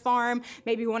on your farm,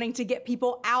 maybe wanting to get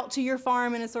people out to your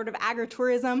farm in a sort of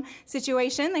agritourism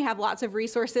situation. They have lots of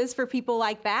resources for people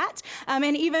like that.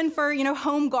 And even for,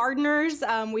 home gardeners,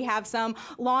 we have some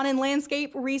lawn and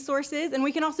landscape resources, and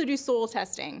we can also do soil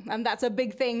testing. That's a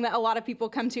big thing that a lot of people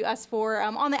come to us for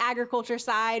on the agriculture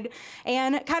side.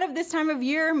 And kind of this time of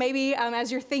year, maybe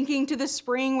as you're thinking to the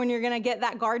spring when you're going to get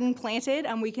that garden planted,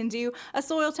 we can do a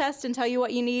soil test and tell you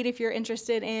what you need if you're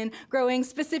interested in growing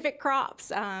specific crops.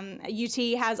 UT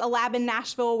has a lab in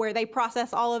Nashville where they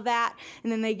process all of that,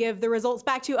 and then they give the results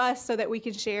back to us so that we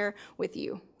can share with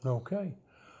you. Okay.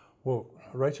 Well,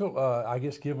 Rachel, I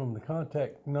guess give them the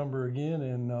contact number again,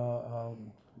 and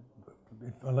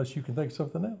unless you can think of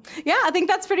something else. Yeah, I think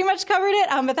that's pretty much covered it.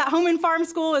 But that home and farm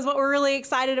school is what we're really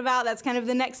excited about. That's kind of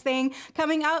the next thing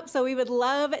coming up. So we would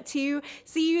love to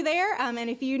see you there. And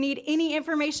if you need any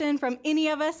information from any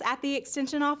of us at the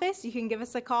Extension office, you can give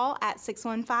us a call at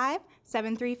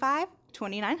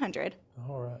 615-735-2900.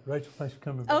 All right. Rachel, thanks for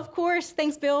coming back. Of course.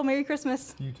 Thanks, Bill. Merry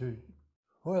Christmas. You too.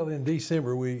 Well, in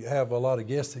December, we have a lot of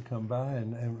guests that come by,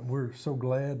 and we're so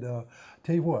glad.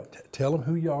 Tell you what, tell them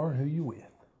who you are and who you're with.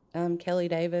 I'm Kelly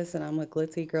Davis, and I'm with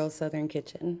Glitzy Girls Southern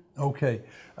Kitchen. Okay,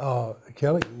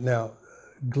 Kelly. Now,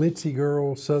 Glitzy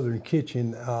Girls Southern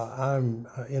Kitchen. I'm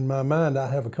in my mind,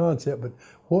 I have a concept, but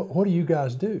what do you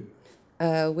guys do?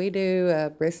 We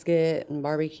do brisket and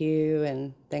barbecue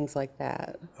and things like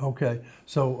that. Okay,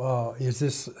 so is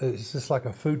this like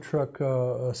a food truck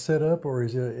setup, or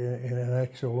is it in an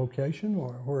actual location,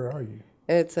 or where are you?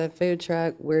 It's a food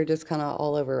truck. We're just kind of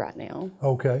all over right now.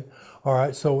 Okay. All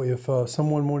right. So if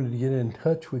someone wanted to get in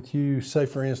touch with you, say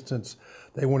for instance,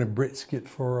 they wanted brisket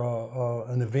for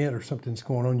an event or something's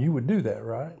going on, you would do that,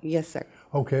 right? Yes, sir.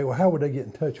 Okay. Well, how would they get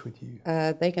in touch with you?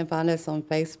 They can find us on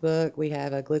Facebook. We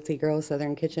have a Glitzy Girls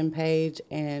Southern Kitchen page,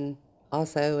 and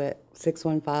also at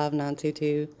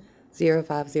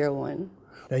 615-922-0501.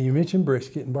 Now, you mentioned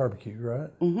brisket and barbecue, right?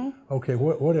 Mm-hmm. Okay.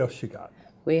 What else you got?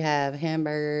 We have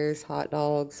hamburgers, hot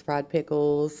dogs, fried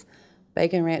pickles,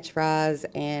 bacon ranch fries,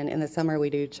 and in the summer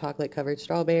we do chocolate covered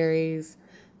strawberries,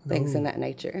 things in that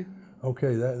nature.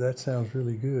 Okay, that sounds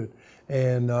really good.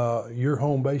 And you're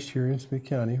home based here in Smith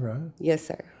County, right? Yes,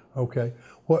 sir. Okay.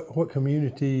 What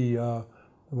community? Well,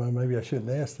 maybe I shouldn't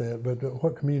ask that, but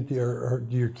what community are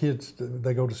your kids?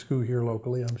 They go to school here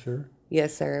locally, I'm sure.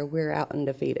 Yes, sir. We're out and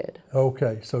defeated.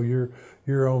 Okay, so you're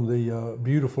on the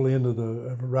beautiful end of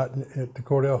the right at the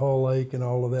Cordell Hall Lake and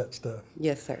all of that stuff.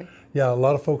 Yes, sir. Yeah, a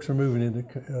lot of folks are moving into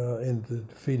the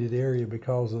defeated area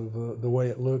because of the way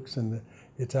it looks and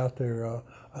it's out there.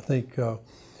 I think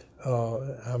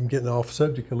I'm getting off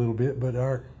subject a little bit, but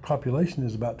our population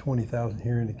is about 20,000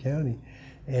 here in the county,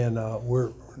 and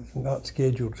we're not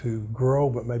scheduled to grow,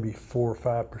 but maybe 4 or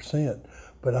 5%.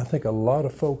 But I think a lot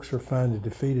of folks are finding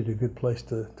Defeated a good place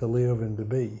to live and to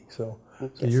be. So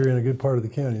you're in a good part of the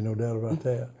county, no doubt about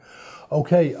that.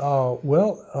 Okay,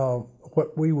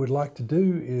 what we would like to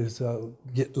do is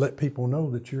let people know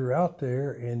that you're out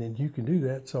there, and then you can do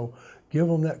that. So give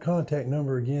them that contact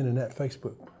number again and that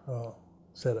Facebook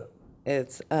setup.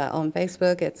 It's on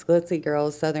Facebook. It's Glitzy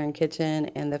Girls Southern Kitchen,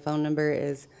 and the phone number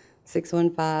is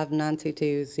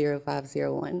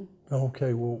 615-922-0501.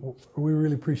 Okay, well, we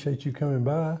really appreciate you coming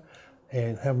by,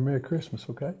 and have a Merry Christmas,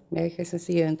 okay? Merry Christmas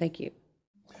to you, and thank you.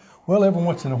 Well, every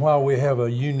once in a while we have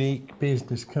a unique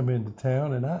business come into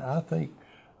town, and I think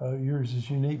yours is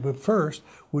unique. But first,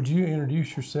 would you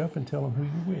introduce yourself and tell them who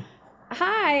you're with?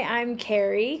 Hi, I'm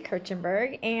Carrie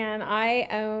Kirchenberg, and I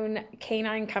own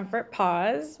Canine Comfort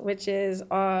Paws, which is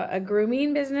a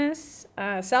grooming business,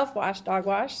 self-wash, dog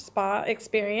wash, spa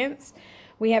experience.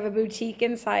 We have a boutique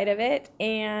inside of it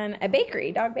and a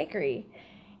bakery, dog bakery.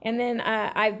 And then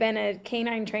I've been a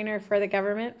canine trainer for the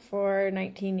government for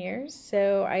 19 years.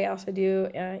 So I also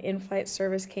do in-flight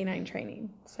service canine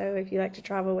training. So if you like to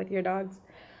travel with your dogs,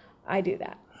 I do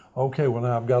that. Okay, well,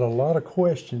 now I've got a lot of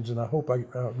questions, and I hope I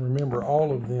remember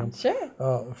all of them. Sure.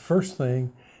 First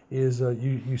thing is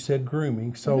you said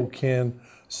grooming. So can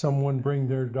someone bring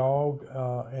their dog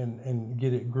and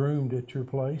get it groomed at your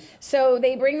place? So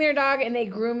they bring their dog and they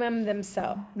groom them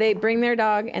themselves. They bring their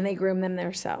dog and they groom them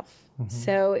themselves.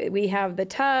 So we have the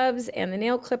tubs and the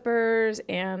nail clippers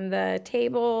and the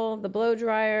table, the blow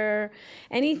dryer,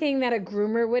 anything that a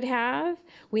groomer would have.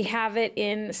 We have it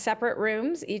in separate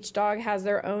rooms. Each dog has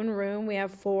their own room. We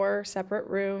have 4 separate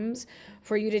rooms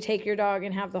for you to take your dog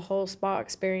and have the whole spa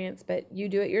experience, but you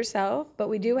do it yourself. But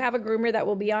we do have a groomer that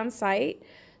will be on site.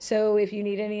 So if you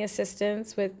need any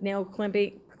assistance with nail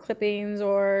clippings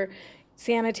or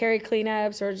sanitary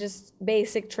cleanups or just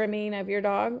basic trimming of your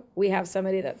dog, we have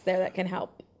somebody that's there that can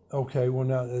help. Okay, well,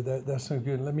 now that sounds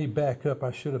good. Let me back up.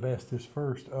 I should have asked this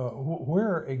first.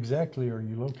 Where exactly are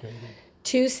you located?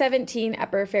 217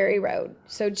 Upper Ferry Road.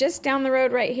 So just down the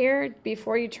road right here,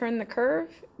 before you turn the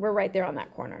curve, we're right there on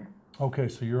that corner. Okay,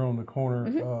 so you're on the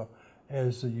corner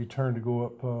as you turn to go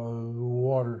up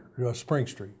Spring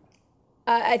Street.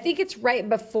 I think it's right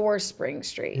before Spring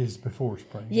Street. Is before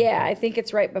Spring. Yeah, I think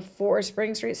it's right before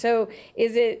Spring Street. So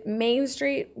is it Main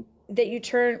Street that you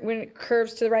turn when it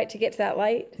curves to the right to get to that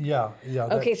light? Yeah.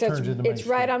 Okay, so it's right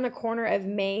Street. on the corner of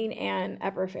Main and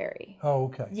Upper Ferry. Oh,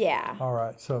 okay. Yeah. All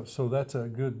right. So that's a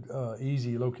good,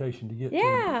 easy location to get to.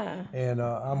 Yeah. And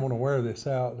I'm going to wear this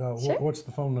out. Sure. What's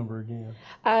the phone number again?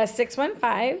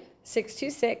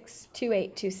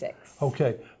 615-626-2826.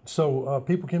 Okay. So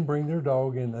people can bring their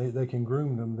dog and they can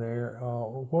groom them there.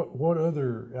 What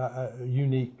other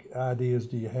unique ideas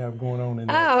do you have going on in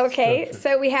that okay. structure?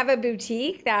 So we have a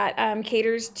boutique that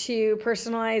caters to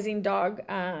personalizing dog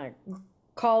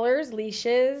collars,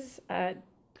 leashes,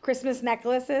 Christmas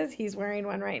necklaces. He's wearing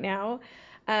one right now.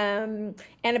 And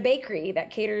a bakery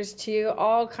that caters to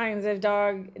all kinds of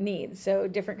dog needs. So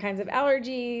different kinds of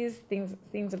allergies,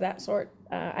 things of that sort.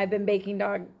 I've been baking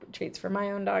dog treats for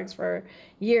my own dogs for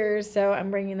years, so I'm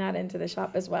bringing that into the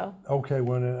shop as well. Okay,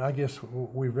 well, then I guess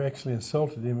we've actually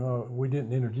insulted him. We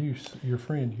didn't introduce your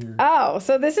friend here. Oh,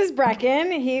 so this is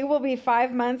Brecken. He will be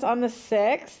 5 months on the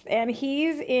 6th, and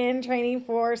he's in training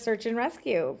for search and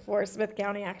rescue for Smith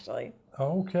County, actually.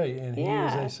 Okay, and he is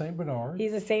Yeah. a St. Bernard.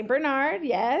 He's a St. Bernard,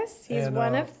 yes. He's And,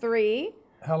 one of 3.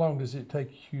 How long does it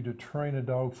take you to train a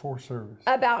dog for service?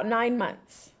 About 9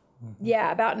 months.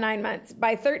 Yeah, about 9 months.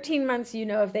 By 13 months, you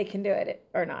know if they can do it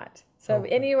or not. So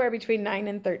anywhere between 9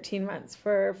 and 13 months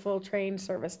for a full trained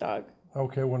service dog.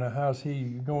 Okay, well now how's he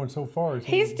going so far?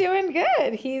 He's doing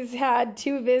good. He's had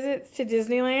 2 visits to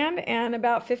Disneyland and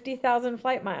about 50,000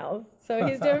 flight miles. So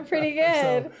he's doing pretty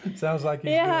good. Sounds like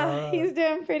he's doing all right. He's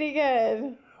doing pretty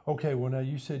good. Okay, well now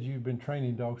you said you've been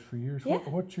training dogs for years. Yeah.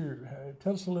 What's your?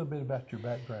 Tell us a little bit about your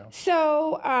background.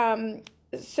 So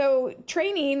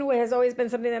training has always been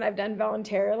something that I've done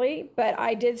voluntarily, but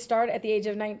I did start at the age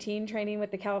of 19 training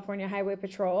with the California Highway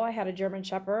Patrol. I had a German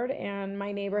Shepherd, and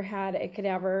my neighbor had a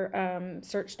cadaver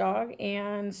search dog,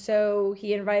 and so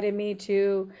he invited me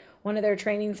to one of their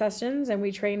training sessions, and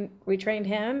we trained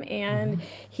him, and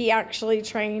he actually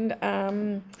trained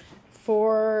and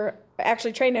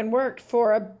worked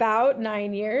for about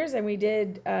 9 years, and we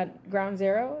did Ground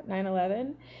Zero,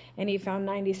 9/11, and he found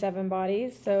 97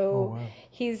 bodies. So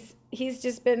he was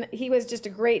just a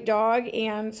great dog,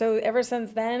 and so ever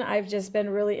since then, I've just been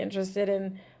really interested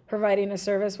in providing a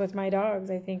service with my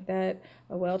dogs. I think that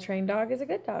a well-trained dog is a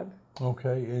good dog.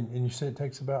 Okay, and you said it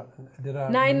takes about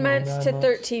 9 months to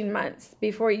 13 months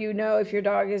before you know if your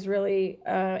dog is really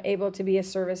able to be a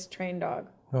service-trained dog.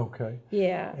 Okay.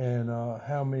 Yeah. And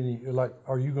how many,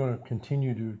 are you going to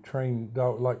continue to train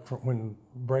dog, from when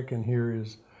Brecken here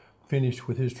is finished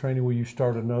with his training, will you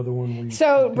start another one?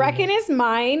 So Brecken is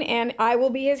mine, and I will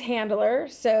be his handler.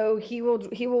 So he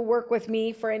will work with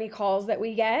me for any calls that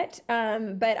we get.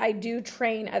 But I do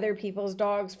train other people's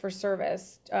dogs for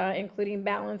service, including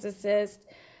balance assist,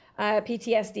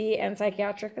 PTSD, and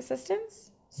psychiatric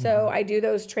assistance. So I do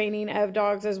those training of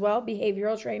dogs as well,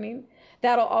 behavioral training.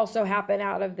 That'll also happen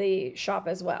out of the shop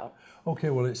as well. Okay,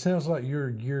 well, it sounds like you're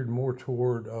geared more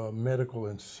toward medical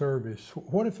and service.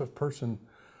 What if a person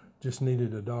just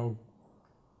needed a dog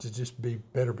to just be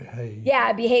better behaved?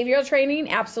 Yeah, behavioral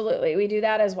training, absolutely. We do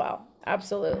that as well.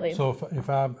 Absolutely. So if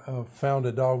I found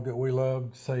a dog that we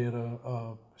loved, say at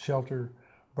a shelter,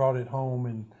 brought it home,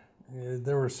 and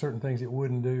there were certain things it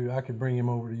wouldn't do, I could bring him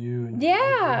over to you, and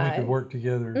we could work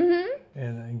together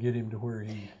and get him to where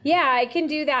he... Yeah, I can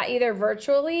do that either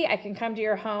virtually. I can come to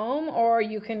your home, or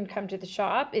you can come to the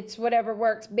shop. It's whatever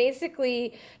works.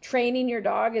 Basically, training your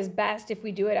dog is best if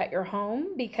we do it at your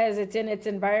home, because it's in its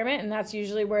environment, and that's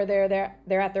usually where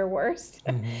they're at their worst.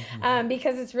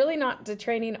 Because it's really not the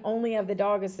training only of the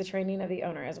dog, it's the training of the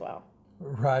owner as well.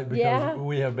 Right, because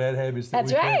we have bad habits that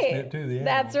we transmit to the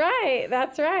animal.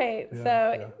 That's right.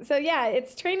 So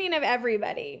it's training of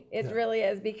everybody. It really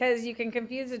is, because you can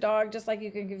confuse a dog just like you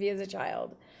can confuse a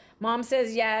child. Mom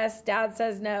says yes, dad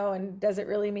says no, and does it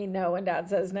really mean no when dad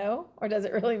says no? Or does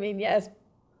it really mean yes,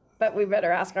 but we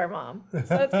better ask our mom?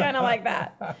 So it's kind of like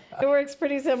that. It works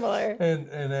pretty similar. And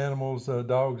animals,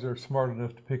 dogs are smart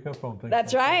enough to pick up on things.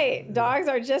 That's right. Dogs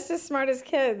are just as smart as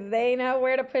kids. They know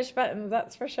where to push buttons,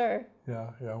 that's for sure.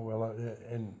 Yeah. Well,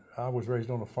 and I was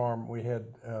raised on a farm. We had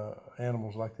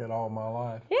animals like that all my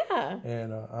life. Yeah.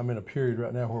 And I'm in a period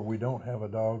right now where we don't have a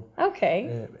dog.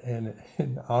 Okay. And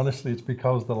honestly, it's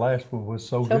because the last one was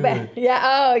so good. Bad. Yeah.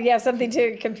 Oh, you have something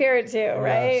to compare it to,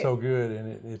 right? Yeah, so good, and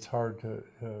it's hard to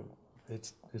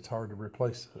it's hard to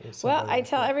replace. Well, I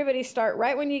tell everybody, start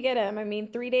right when you get him. I mean,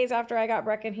 3 days after I got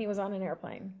Brecken, he was on an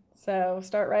airplane. So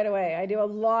start right away. I do a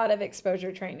lot of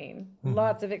exposure training,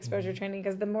 lots of exposure training,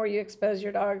 because the more you expose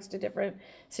your dogs to different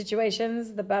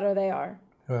situations, the better they are.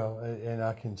 Well, and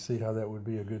I can see how that would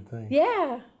be a good thing.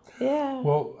 Yeah.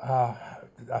 Well,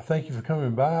 I thank you for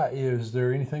coming by. Is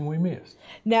there anything we missed?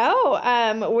 No,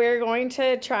 we're going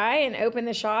to try and open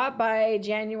the shop by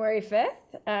January 5th.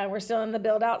 We're still in the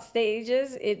build out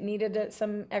stages. It needed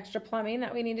some extra plumbing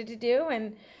that we needed to do.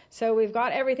 And so we've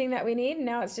got everything that we need, and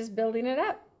now it's just building it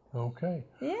up. Okay.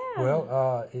 Yeah.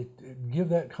 Well, give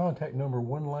that contact number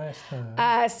one last time.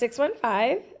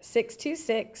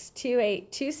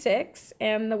 615-626-2826,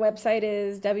 and the website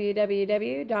is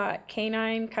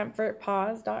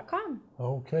www.caninecomfortpaws.com.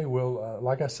 Okay. Well,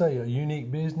 like I say, a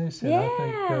unique business, and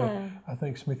I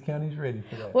think Smith County's ready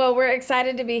for that. Well, we're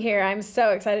excited to be here. I'm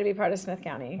so excited to be part of Smith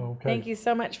County. Okay. Thank you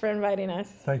so much for inviting us.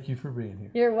 Thank you for being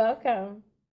here. You're welcome.